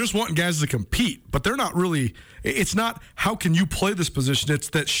they're just wanting guys to compete, but they're not really – it's not how can you play this position. It's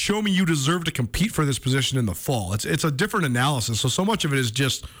that show me you deserve to compete for this position in the fall. It's a different analysis. So much of it is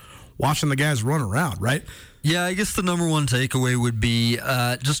just watching the guys run around, right? Yeah, I guess the number one takeaway would be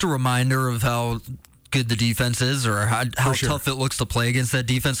just a reminder of how good the defense is or how tough it looks to play against that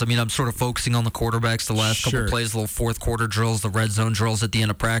defense. I'm sort of focusing on the quarterbacks the last couple plays, the little fourth quarter drills, the red zone drills at the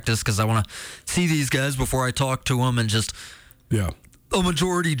end of practice because I want to see these guys before I talk to them and just – a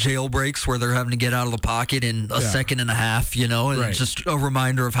majority jailbreaks where they're having to get out of the pocket in a second and a half, and right. Just a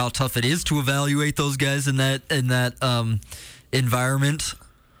reminder of how tough it is to evaluate those guys in that environment.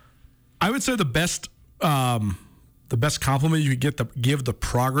 I would say the best compliment you could give the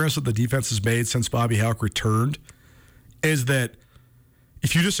progress that the defense has made since Bobby Houck returned is that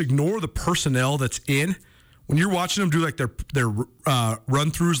if you just ignore the personnel that's in, when you're watching them do like their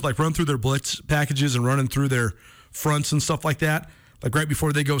run-throughs, like run through their blitz packages and running through their fronts and stuff like that, like right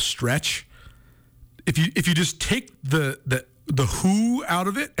before they go stretch, if you just take the who out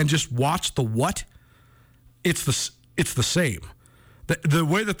of it and just watch the what, it's the same. The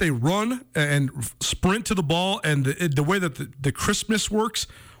way that they run and sprint to the ball and the way that the crispness works,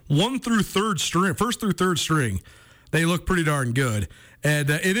 first through third string, they look pretty darn good.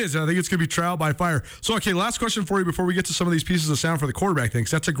 And it is. I think it's going to be trial by fire. So, okay, last question for you before we get to some of these pieces of sound for the quarterback things.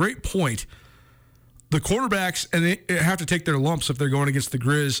 That's a great point. The quarterbacks and they have to take their lumps if they're going against the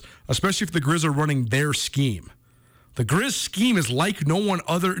Grizz, especially if the Grizz are running their scheme. The Grizz scheme is like no one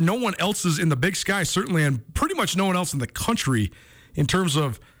else's in the Big Sky, certainly, and pretty much no one else in the country in terms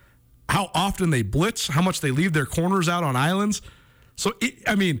of how often they blitz, how much they leave their corners out on islands. So,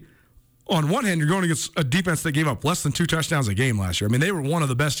 on one hand, you're going against a defense that gave up less than 2 touchdowns a game last year. I mean, they were one of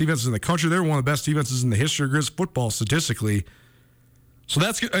the best defenses in the country. They were one of the best defenses in the history of Grizz football statistically. So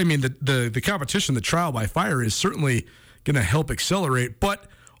that's, the competition, the trial by fire is certainly going to help accelerate. But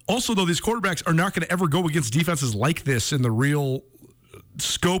also, though, these quarterbacks are not going to ever go against defenses like this in the real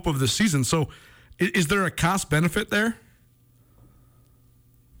scope of the season. So is there a cost benefit there?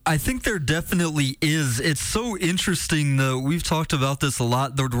 I think there definitely is. It's so interesting, though. We've talked about this a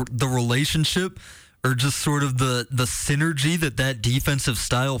lot, the relationship or just sort of the synergy that defensive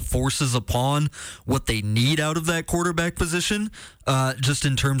style forces upon what they need out of that quarterback position, just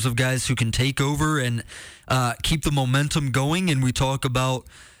in terms of guys who can take over and keep the momentum going. And we talk about,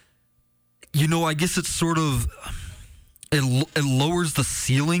 I guess it's sort of... It lowers the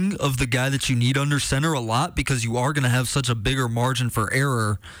ceiling of the guy that you need under center a lot because you are going to have such a bigger margin for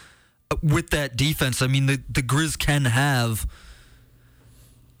error with that defense. I mean, the Grizz can have,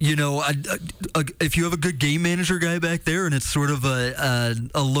 if you have a good game manager guy back there, and it's sort of a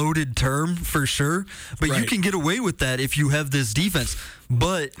loaded term for sure, but right. You can get away with that if you have this defense.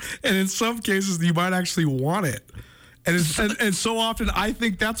 And in some cases, you might actually want it. And so often, I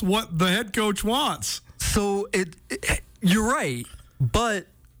think that's what the head coach wants. So you're right, but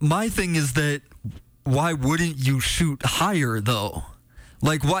my thing is that why wouldn't you shoot higher though?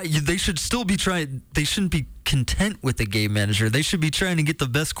 Like why they should still be trying. They shouldn't be content with the game manager. They should be trying to get the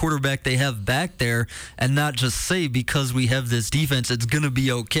best quarterback they have back there, and not just say because we have this defense, it's gonna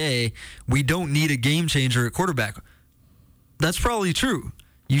be okay. We don't need a game changer at quarterback. That's probably true.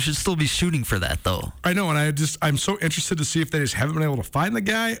 You should still be shooting for that, though. I know, and I'm so interested to see if they just haven't been able to find the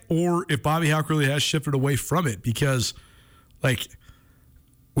guy or if Bobby Houck really has shifted away from it because, like,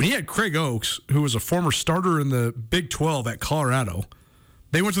 when he had Craig Oakes, who was a former starter in the Big 12 at Colorado,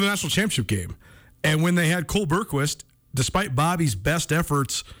 they went to the national championship game. And when they had Cole Berquist, despite Bobby's best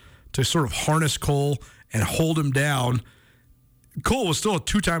efforts to sort of harness Cole and hold him down, Cole was still a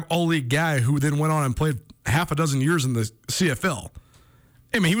 2-time All-League guy who then went on and played half a dozen years in the CFL.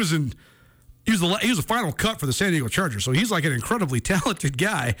 I mean, he was a final cut for the San Diego Chargers, so he's like an incredibly talented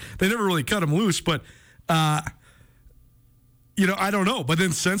guy. They never really cut him loose, but I don't know. But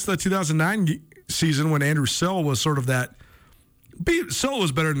then since the 2009 season, when Andrew Sell was sort of that, Sell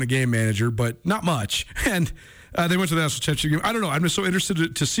was better than the game manager, but not much. And they went to the national championship game. I don't know. I'm just so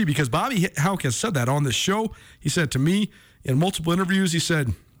interested to see because Bobby Houck has said that on this show. He said to me in multiple interviews, he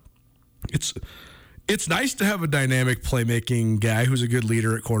said, It's nice to have a dynamic playmaking guy who's a good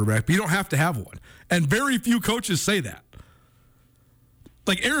leader at quarterback, but you don't have to have one. And very few coaches say that.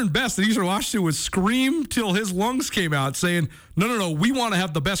 Like Aaron Best at Eastern Washington would scream till his lungs came out saying, no, we want to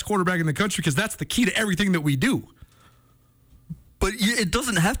have the best quarterback in the country because that's the key to everything that we do. But it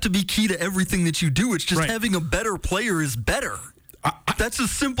doesn't have to be key to everything that you do. It's just having a better player is better. That's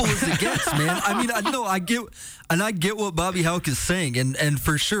as simple as it gets, man. I mean, I get what Bobby Houck is saying, and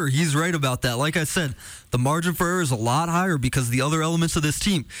for sure, he's right about that. Like I said, the margin for error is a lot higher because of the other elements of this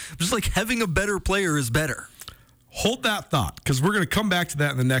team. Just like having a better player is better. Hold that thought, because we're going to come back to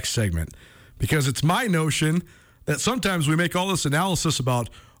that in the next segment, because it's my notion that sometimes we make all this analysis about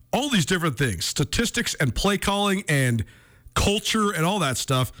all these different things, statistics and play calling and culture and all that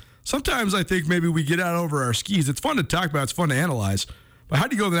stuff. Sometimes I think maybe we get out over our skis. It's fun to talk about. It's fun to analyze. But how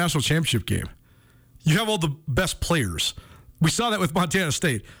do you go to the national championship game? You have all the best players. We saw that with Montana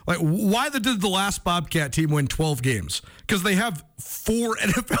State. Like, why did the last Bobcat team win 12 games? Because they have 4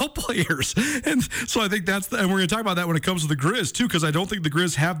 NFL players. And so I think and we're going to talk about that when it comes to the Grizz, too, because I don't think the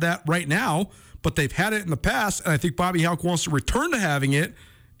Grizz have that right now, but they've had it in the past, and I think Bobby Houck wants to return to having it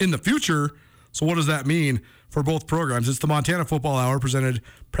in the future. So what does that mean for both programs? It's the Montana Football Hour, presented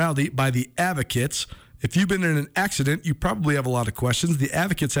proudly by the Advocates. If you've been in an accident, you probably have a lot of questions. The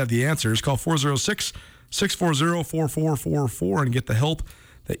Advocates have the answers. Call 406-640-4444 and get the help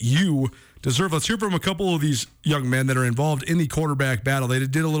that you deserve. Let's hear from a couple of these young men that are involved in the quarterback battle. They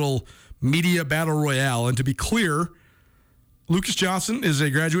did a little media battle royale. And to be clear, Lucas Johnson is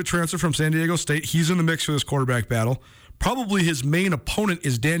a graduate transfer from San Diego State. He's in the mix for this quarterback battle. Probably his main opponent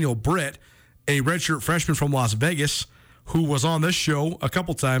is Daniel Britt, a redshirt freshman from Las Vegas, who was on this show a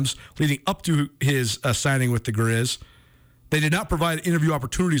couple times leading up to his signing with the Grizz. They did not provide interview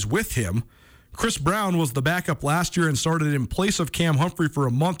opportunities with him. Chris Brown was the backup last year and started in place of Cam Humphrey for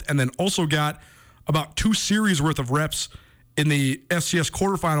a month, and then also got about 2 series worth of reps in the FCS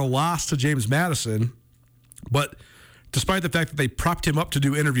quarterfinal loss to James Madison. But despite the fact that they propped him up to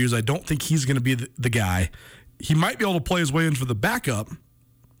do interviews, I don't think he's going to be the guy. He might be able to play his way in for the backup.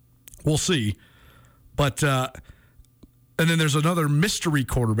 We'll see. But and then there's another mystery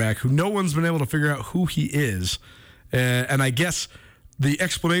quarterback who no one's been able to figure out who he is. And I guess the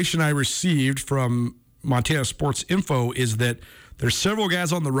explanation I received from Montana Sports Info is that there's several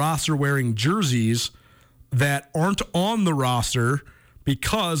guys on the roster wearing jerseys that aren't on the roster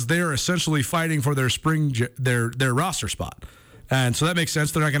because they're essentially fighting for their their roster spot. And so that makes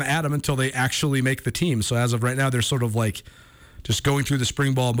sense. They're not going to add them until they actually make the team. So as of right now, they're sort of like just going through the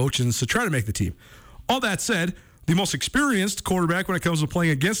spring ball motions to try to make the team. All that said, the most experienced quarterback when it comes to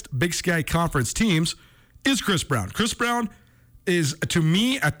playing against Big Sky Conference teams is Chris Brown. Chris Brown is, to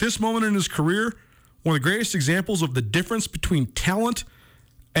me, at this moment in his career, one of the greatest examples of the difference between talent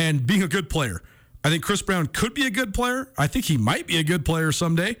and being a good player. I think Chris Brown could be a good player. I think he might be a good player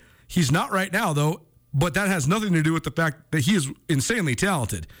someday. He's not right now, though, but that has nothing to do with the fact that he is insanely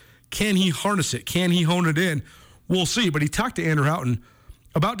talented. Can he harness it? Can he hone it in? We'll see. But he talked to Andrew Houghton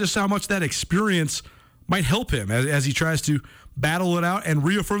about just how much that experience might help him as he tries to battle it out and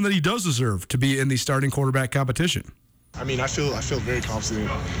reaffirm that he does deserve to be in the starting quarterback competition. I mean, I feel very confident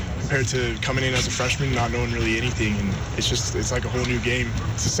compared to coming in as a freshman, not knowing really anything, and it's like a whole new game.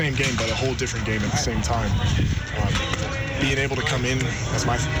 It's the same game, but a whole different game at the same time. Being able to come in as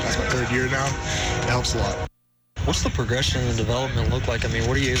my 3rd year now, it helps a lot. What's the progression and development look like? I mean,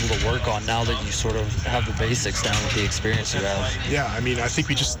 what are you able to work on now that you sort of have the basics down with the experience you have? Yeah, I mean, I think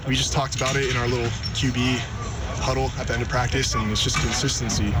we just talked about it in our little QB huddle at the end of practice, and it's just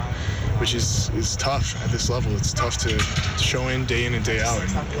consistency, which is tough at this level. It's tough to show in and day out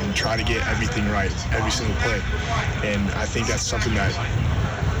and try to get everything right every single play. And I think that's something that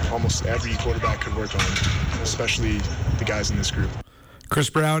almost every quarterback could work on, especially the guys in this group.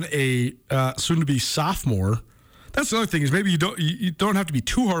 Chris Brown, a soon-to-be sophomore. That's the other thing is maybe you don't have to be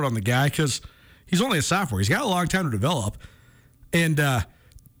too hard on the guy because he's only a sophomore. He's got a long time to develop. And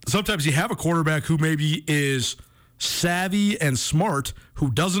sometimes you have a quarterback who maybe is savvy and smart,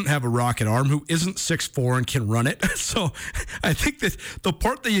 who doesn't have a rocket arm, who isn't 6'4" and can run it. So I think that the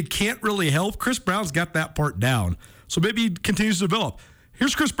part that you can't really help, Chris Brown's got that part down. So maybe he continues to develop.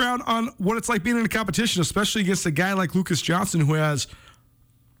 Here's Chris Brown on what it's like being in a competition, especially against a guy like Lucas Johnson, who has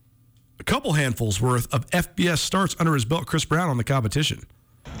a couple handfuls worth of FBS starts under his belt. Chris Brown on the competition.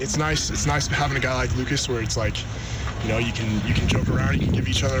 It's nice having a guy like Lucas where it's like, you know, you can joke around, you can give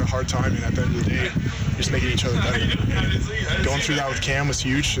each other a hard time, and at the end of the day, you're just making each other better. And going through that with Cam was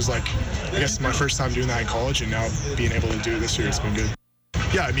huge. It was like, I guess my first time doing that in college, and now being able to do it this year, it's been good.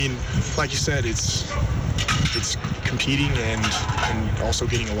 Yeah, I mean, like you said, it's competing and also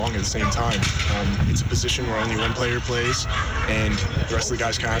getting along at the same time. It's a position where only one player plays, and the rest of the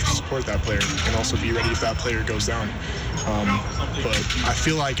guys kind of have to support that player and also be ready if that player goes down. But I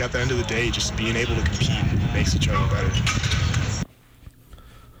feel like at the end of the day, just being able to compete makes each other better.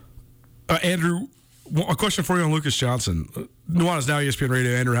 Andrew, a question for you on Lucas Johnson. Nuanez now ESPN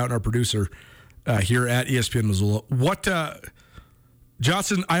Radio. Andrew Houghton, our producer here at ESPN Missoula. What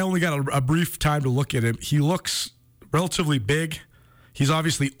Johnson? I only got a brief time to look at him. He looks relatively big. He's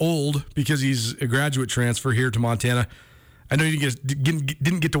obviously old because he's a graduate transfer here to Montana. I know you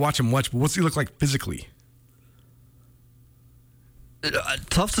didn't get to watch him much, but what's he look like physically?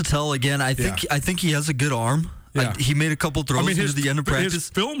 Tough to tell. Again, I think he has a good arm. Yeah. He made a couple throws near the end of practice. His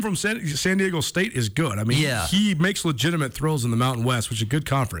film from San Diego State is good. I mean, he makes legitimate throws in the Mountain West, which is a good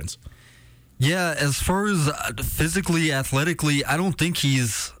conference. Yeah, as far as physically, athletically, I don't think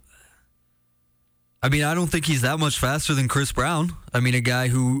he's I mean, I don't think he's that much faster than Chris Brown. I mean, a guy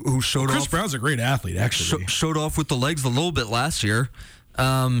who showed off. Chris Brown's a great athlete, actually. Showed off with the legs a little bit last year.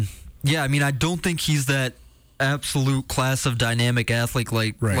 Yeah, I mean, I don't think he's that absolute class of dynamic athlete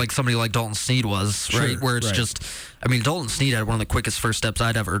like somebody like Dalton Sneed was, right? Where it's just, I mean, Dalton Sneed had one of the quickest first steps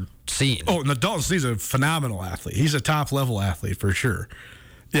I'd ever seen. Oh, no, Dalton Sneed's a phenomenal athlete. He's a top-level athlete for sure.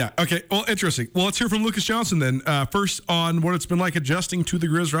 Yeah, okay, well, interesting. Well, let's hear from Lucas Johnson then. First on what it's been like adjusting to the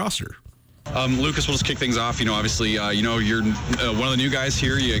Grizz roster. Lucas, we'll just kick things off. Obviously, you're one of the new guys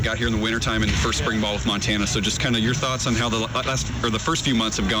here. You got here in the wintertime and first spring ball with Montana. So just kind of your thoughts on how the first few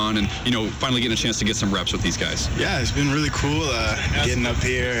months have gone and, finally getting a chance to get some reps with these guys. Yeah, it's been really cool getting up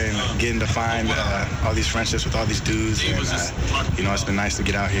here and getting to find all these friendships with all these dudes. And, it's been nice to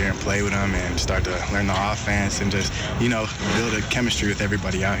get out here and play with them and start to learn the offense and just, build a chemistry with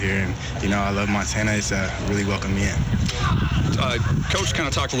everybody out here. And, I love Montana. It's really welcomed me in. Coach kind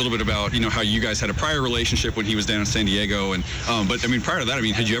of talked a little bit about, how you guys had a prior relationship when he was down in San Diego. But, prior to that,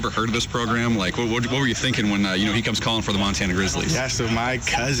 had you ever heard of this program? Like, what were you thinking when, he comes calling for the Montana Grizzlies? Yeah, so my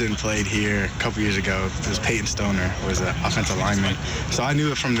cousin played here a couple years ago. It was Peyton Stoner, was an offensive lineman. So I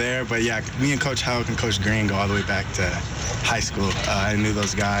knew it from there. But, yeah, me and Coach Houghton and Coach Green go all the way back to high school. I knew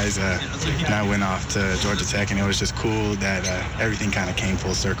those guys, and I went off to Georgia Tech, and it was just cool that everything kind of came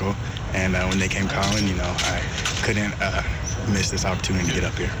full circle. And when they came calling, I couldn't miss this opportunity to get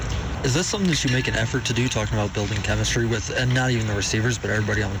up here. Is this something that you make an effort to do, talking about building chemistry with, and not even the receivers, but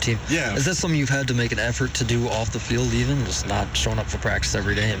everybody on the team? Yeah. Is that something you've had to make an effort to do off the field even, just not showing up for practice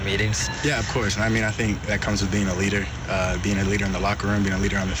every day and meetings? Yeah, of course. I think that comes with being a leader in the locker room, being a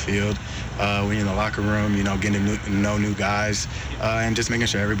leader on the field. When you're in the locker room, getting to know new guys, and just making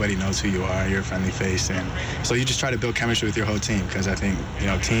sure everybody knows who you are, you're a friendly face. And so you just try to build chemistry with your whole team, because I think,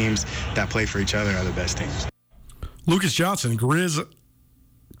 teams that play for each other are the best teams. Lucas Johnson, Grizz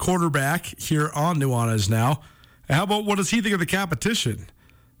quarterback here on Nuanez now. How about what does he think of the competition?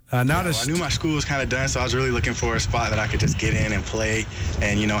 I knew my school was kind of done, so I was really looking for a spot that I could just get in and play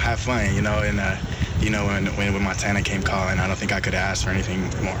and, have fun, and, when Montana came calling, I don't think I could ask for anything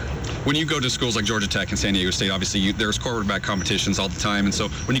more. When you go to schools like Georgia Tech and San Diego State, obviously there's quarterback competitions all the time, and so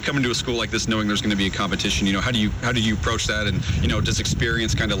when you come into a school like this knowing there's going to be a competition, how do you approach that, and does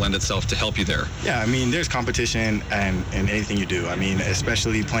experience kind of lend itself to help you there? Yeah, there's competition and anything you do.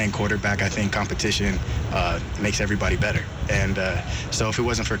 Especially playing quarterback, I think competition makes everybody better. And so if it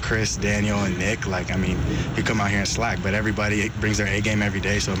wasn't for Chris, Daniel, and Nick, you come out here and slack, but everybody brings their A game every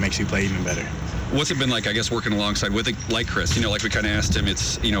day, so it makes you play even better. What's it been like, I guess, working alongside with like Chris? Like we kind of asked him,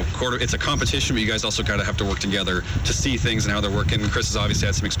 it's it's a competition, but you guys also kind of have to work together to see things and how they're working. Chris has obviously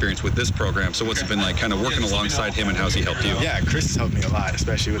had some experience with this program, so what's it been like kind of working alongside him, and how's he helped you? Yeah, Chris has helped me a lot,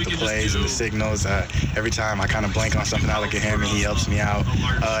 especially with the plays and the signals. Every time I kind of blank on something, I look at him and he helps me out.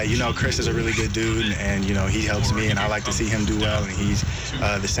 Chris is a really good dude, and he helps me, and I like to see him do well, and he's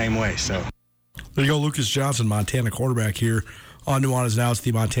the same way. So there you go, Lucas Johnson, Montana quarterback here on Nuanez Now. It's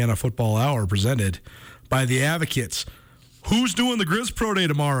the Montana Football Hour presented by the Advocates. Who's doing the Grizz Pro Day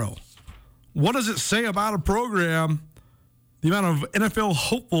tomorrow? What does it say about a program, the amount of NFL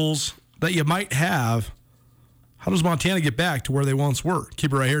hopefuls that you might have? How does Montana get back to where they once were?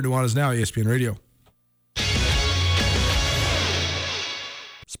 Keep it right here, Nuanez Now, ESPN Radio.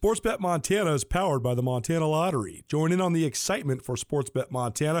 Sportsbet Montana is powered by the Montana Lottery. Join in on the excitement for Sportsbet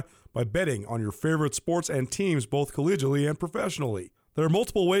Montana by betting on your favorite sports and teams both collegially and professionally. There are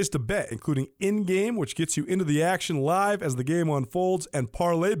multiple ways to bet, including in-game, which gets you into the action live as the game unfolds, and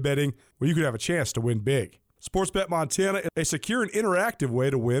parlay betting, where you could have a chance to win big. Sportsbet Montana is a secure and interactive way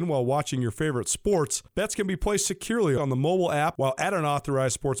to win while watching your favorite sports. Bets can be placed securely on the mobile app while at an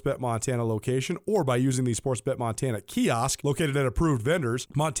authorized Sportsbet Montana location or by using the Sportsbet Montana kiosk located at approved vendors.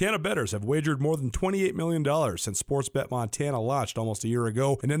 Montana bettors have wagered more than $28 million since Sportsbet Montana launched almost a year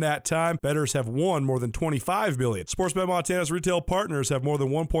ago, and in that time, bettors have won more than $25 million. Sportsbet Montana's retail partners have more than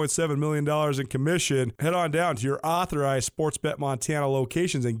 $1.7 million in commission. Head on down to your authorized Sportsbet Montana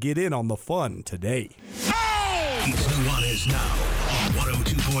locations and get in on the fun today. It's Nuanez Now on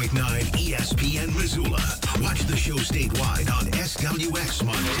 102.9 ESPN Missoula. Watch the show statewide on SWX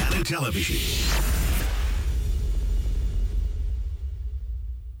Montana Television.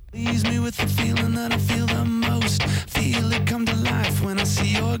 Leaves me with the feeling that I feel the most. Feel it come to life when I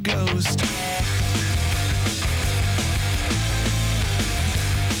see your ghost.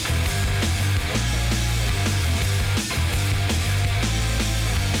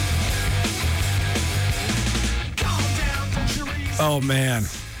 Oh, man.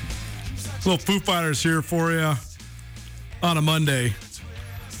 Little Foo Fighters here for you on a Monday.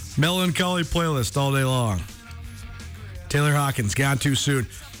 Melancholy playlist all day long. Taylor Hawkins, Gone Too Soon.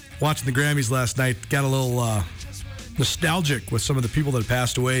 watching the Grammys last night, got a little nostalgic with some of the people that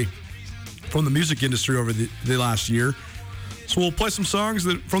passed away from the music industry over the last year. So we'll play some songs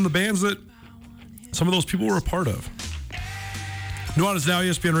from the bands that some of those people were a part of. Nuanez Now,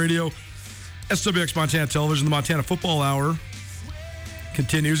 ESPN Radio, SWX Montana Television. The Montana Football Hour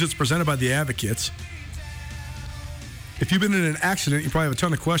continues. It's presented by the Advocates. If you've been in an accident, you probably have a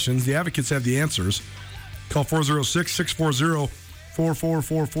ton of questions. The Advocates have the answers. Call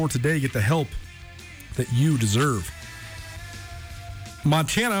 406-640-4444 today. Get the help that you deserve.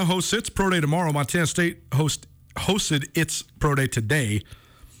 Montana hosts its Pro Day tomorrow. Montana State hosted its Pro Day today.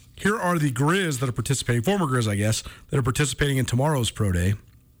 Here are the Grizz that are participating, former Grizz, I guess, that are participating in tomorrow's Pro Day.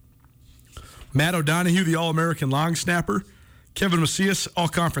 Matt O'Donohue, the All-American long snapper. Kevin Macias,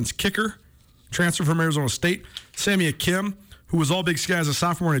 all-conference kicker, transfer from Arizona State. Sammy Akim, who was all Big Sky as a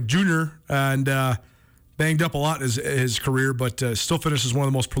sophomore and a junior, and banged up a lot in his career, but still finishes one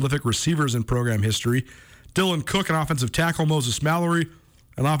of the most prolific receivers in program history. Dylan Cook, an offensive tackle. Moses Mallory,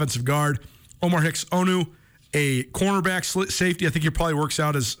 an offensive guard. Omar Hicks-Onu, a cornerback safety. I think he probably works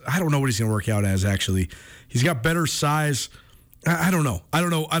out as, I don't know what he's going to work out as, actually. He's got better size. I don't know. I don't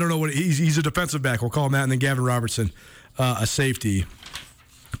know what he's a defensive back. We'll call him that. And then Gavin Robertson, a safety.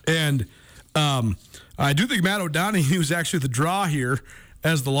 And I do think Matt O'Donohue is actually the draw here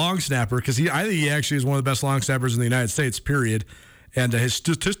as the long snapper, because I think he actually is one of the best long snappers in the United States, period. And his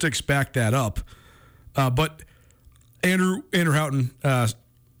statistics back that up. But Andrew Houghton,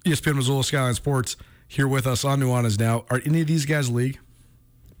 ESPN Missoula Skyline Sports, here with us on Nuanez Now. Are any of these guys league?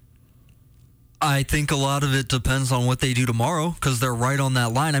 I think a lot of it depends on what they do tomorrow, because they're right on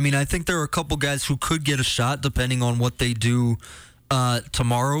that line. I mean, I think there are a couple guys who could get a shot depending on what they do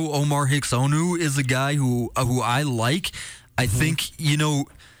tomorrow. Omar Hicks-Onu is a guy who I like. I think,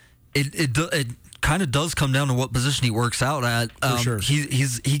 it kind of does come down to what position he works out at. For sure.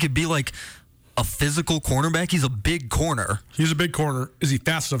 He could be like a physical cornerback. He's a big corner. He's a big corner. Is he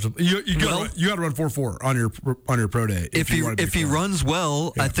fast enough to? You got to run 4.4 on your pro day. If he runs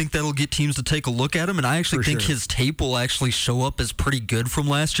well, yeah. I think that'll get teams to take a look at him. And I actually think his tape will actually show up as pretty good from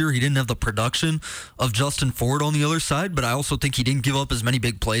last year. He didn't have the production of Justin Ford on the other side, but I also think he didn't give up as many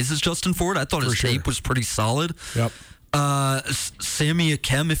big plays as Justin Ford. I thought his tape was pretty solid. Yep. Sammy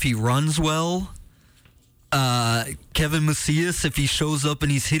Akem, if he runs well. Kevin Macias, if he shows up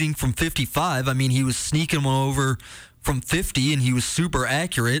and he's hitting from 55, I mean, he was sneaking one over from 50 and he was super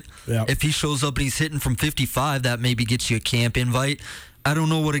accurate. Yep. If he shows up and he's hitting from 55, that maybe gets you a camp invite. I don't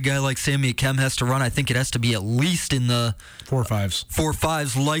know what a guy like Sammy Akem has to run. I think it has to be at least in the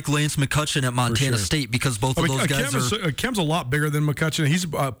 4.5s, like Lance McCutcheon at Montana State, because both of those guys are. Akem's a lot bigger than McCutcheon. He's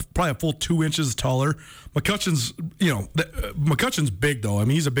probably a full 2 inches taller. McCutcheon's big though. I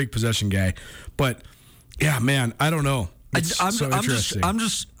mean, he's a big possession guy, but. Yeah, man, I don't know.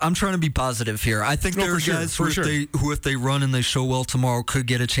 I'm trying to be positive here. I think there are guys who, if they run and they show well tomorrow, could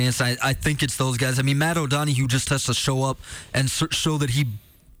get a chance. I think it's those guys. I mean, Matt O'Donohue just has to show up and show that he,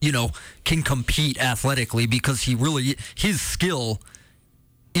 can compete athletically, because his skill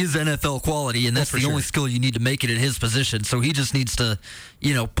is NFL quality, and that's the only skill you need to make it at his position. So he just needs to,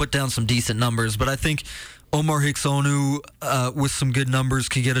 put down some decent numbers. But I think Omar Hicks-Onu with some good numbers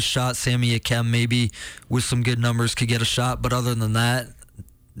could get a shot. Sammy Akem maybe with some good numbers could get a shot. But other than that,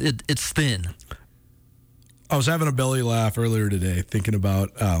 it's thin. I was having a belly laugh earlier today thinking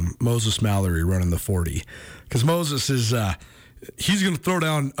about Moses Mallory running the 40. Because Moses is he's going to throw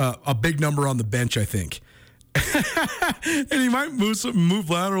down a big number on the bench, I think. And he might move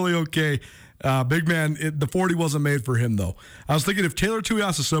laterally okay. Big man, the 40 wasn't made for him, though. I was thinking if Taylor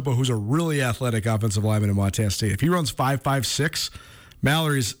Tuiasosopo, who's a really athletic offensive lineman in Montana State, if he runs 5.56,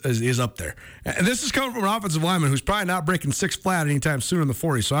 Mallory is up there. And this is coming from an offensive lineman who's probably not breaking 6 flat anytime soon in the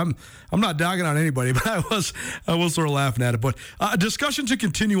 40. So I'm not dogging on anybody, but I was sort of laughing at it. But a discussion to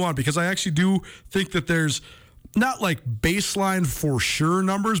continue on, because I actually do think that there's not like baseline for sure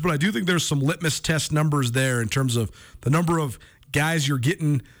numbers, but I do think there's some litmus test numbers there in terms of the number of guys you're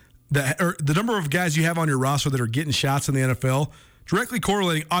getting. The number of guys you have on your roster that are getting shots in the NFL, directly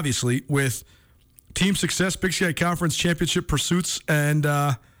correlating, obviously, with team success, Big Sky Conference championship pursuits, and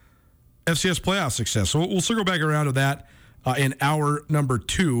FCS playoff success. So we'll circle back around to that in hour number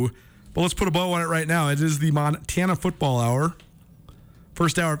 2. But let's put a bow on it right now. It is the Montana Football Hour.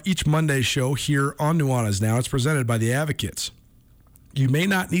 First hour of each Monday show here on Nuanez Now. It's presented by the Advocates. You may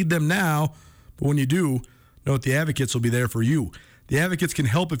not need them now, but when you do, know that the Advocates will be there for you. The Advocates can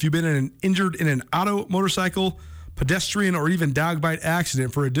help if you've been injured in an auto, motorcycle, pedestrian, or even dog bite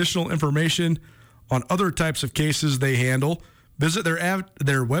accident. For additional information on other types of cases they handle, visit their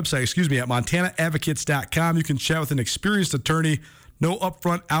website, at montanaadvocates.com. You can chat with an experienced attorney, No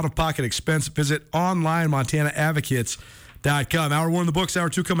upfront, out-of-pocket expense. Visit onlinemontanaadvocates.com. Hour 1 in the books, hour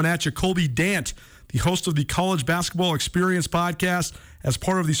 2 coming at you. Colby Dant, the host of the College Basketball Experience podcast, as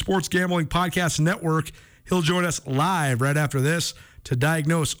part of the Sports Gambling Podcast Network. He'll join us live right after this to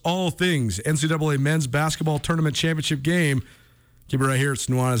diagnose all things NCAA Men's Basketball Tournament Championship game. Keep it right here. It's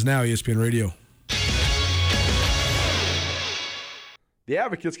Nuanez Now, ESPN Radio. The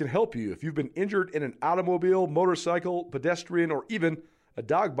Advocates can help you if you've been injured in an automobile, motorcycle, pedestrian, or even a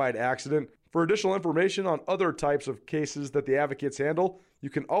dog bite accident. For additional information on other types of cases that the Advocates handle, you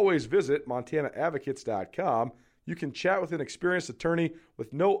can always visit montanaadvocates.com. You can chat with an experienced attorney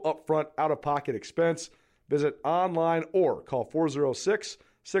with no upfront, out-of-pocket expense. Visit online or call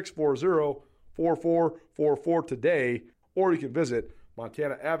 406-640-4444 today, or you can visit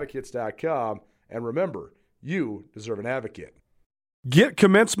montanaadvocates.com. And remember, you deserve an advocate. Get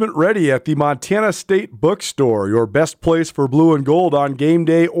commencement ready at the Montana State Bookstore, your best place for blue and gold on game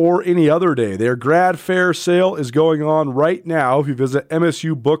day or any other day. Their grad fair sale is going on right now if you visit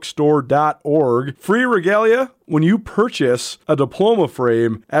msubookstore.org. Free regalia when you purchase a diploma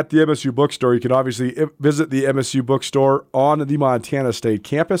frame at the MSU Bookstore. You can obviously visit the MSU Bookstore on the Montana State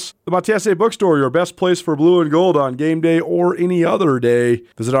campus. The Montana State Bookstore, your best place for blue and gold on game day or any other day.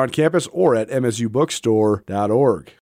 Visit on campus or at msubookstore.org.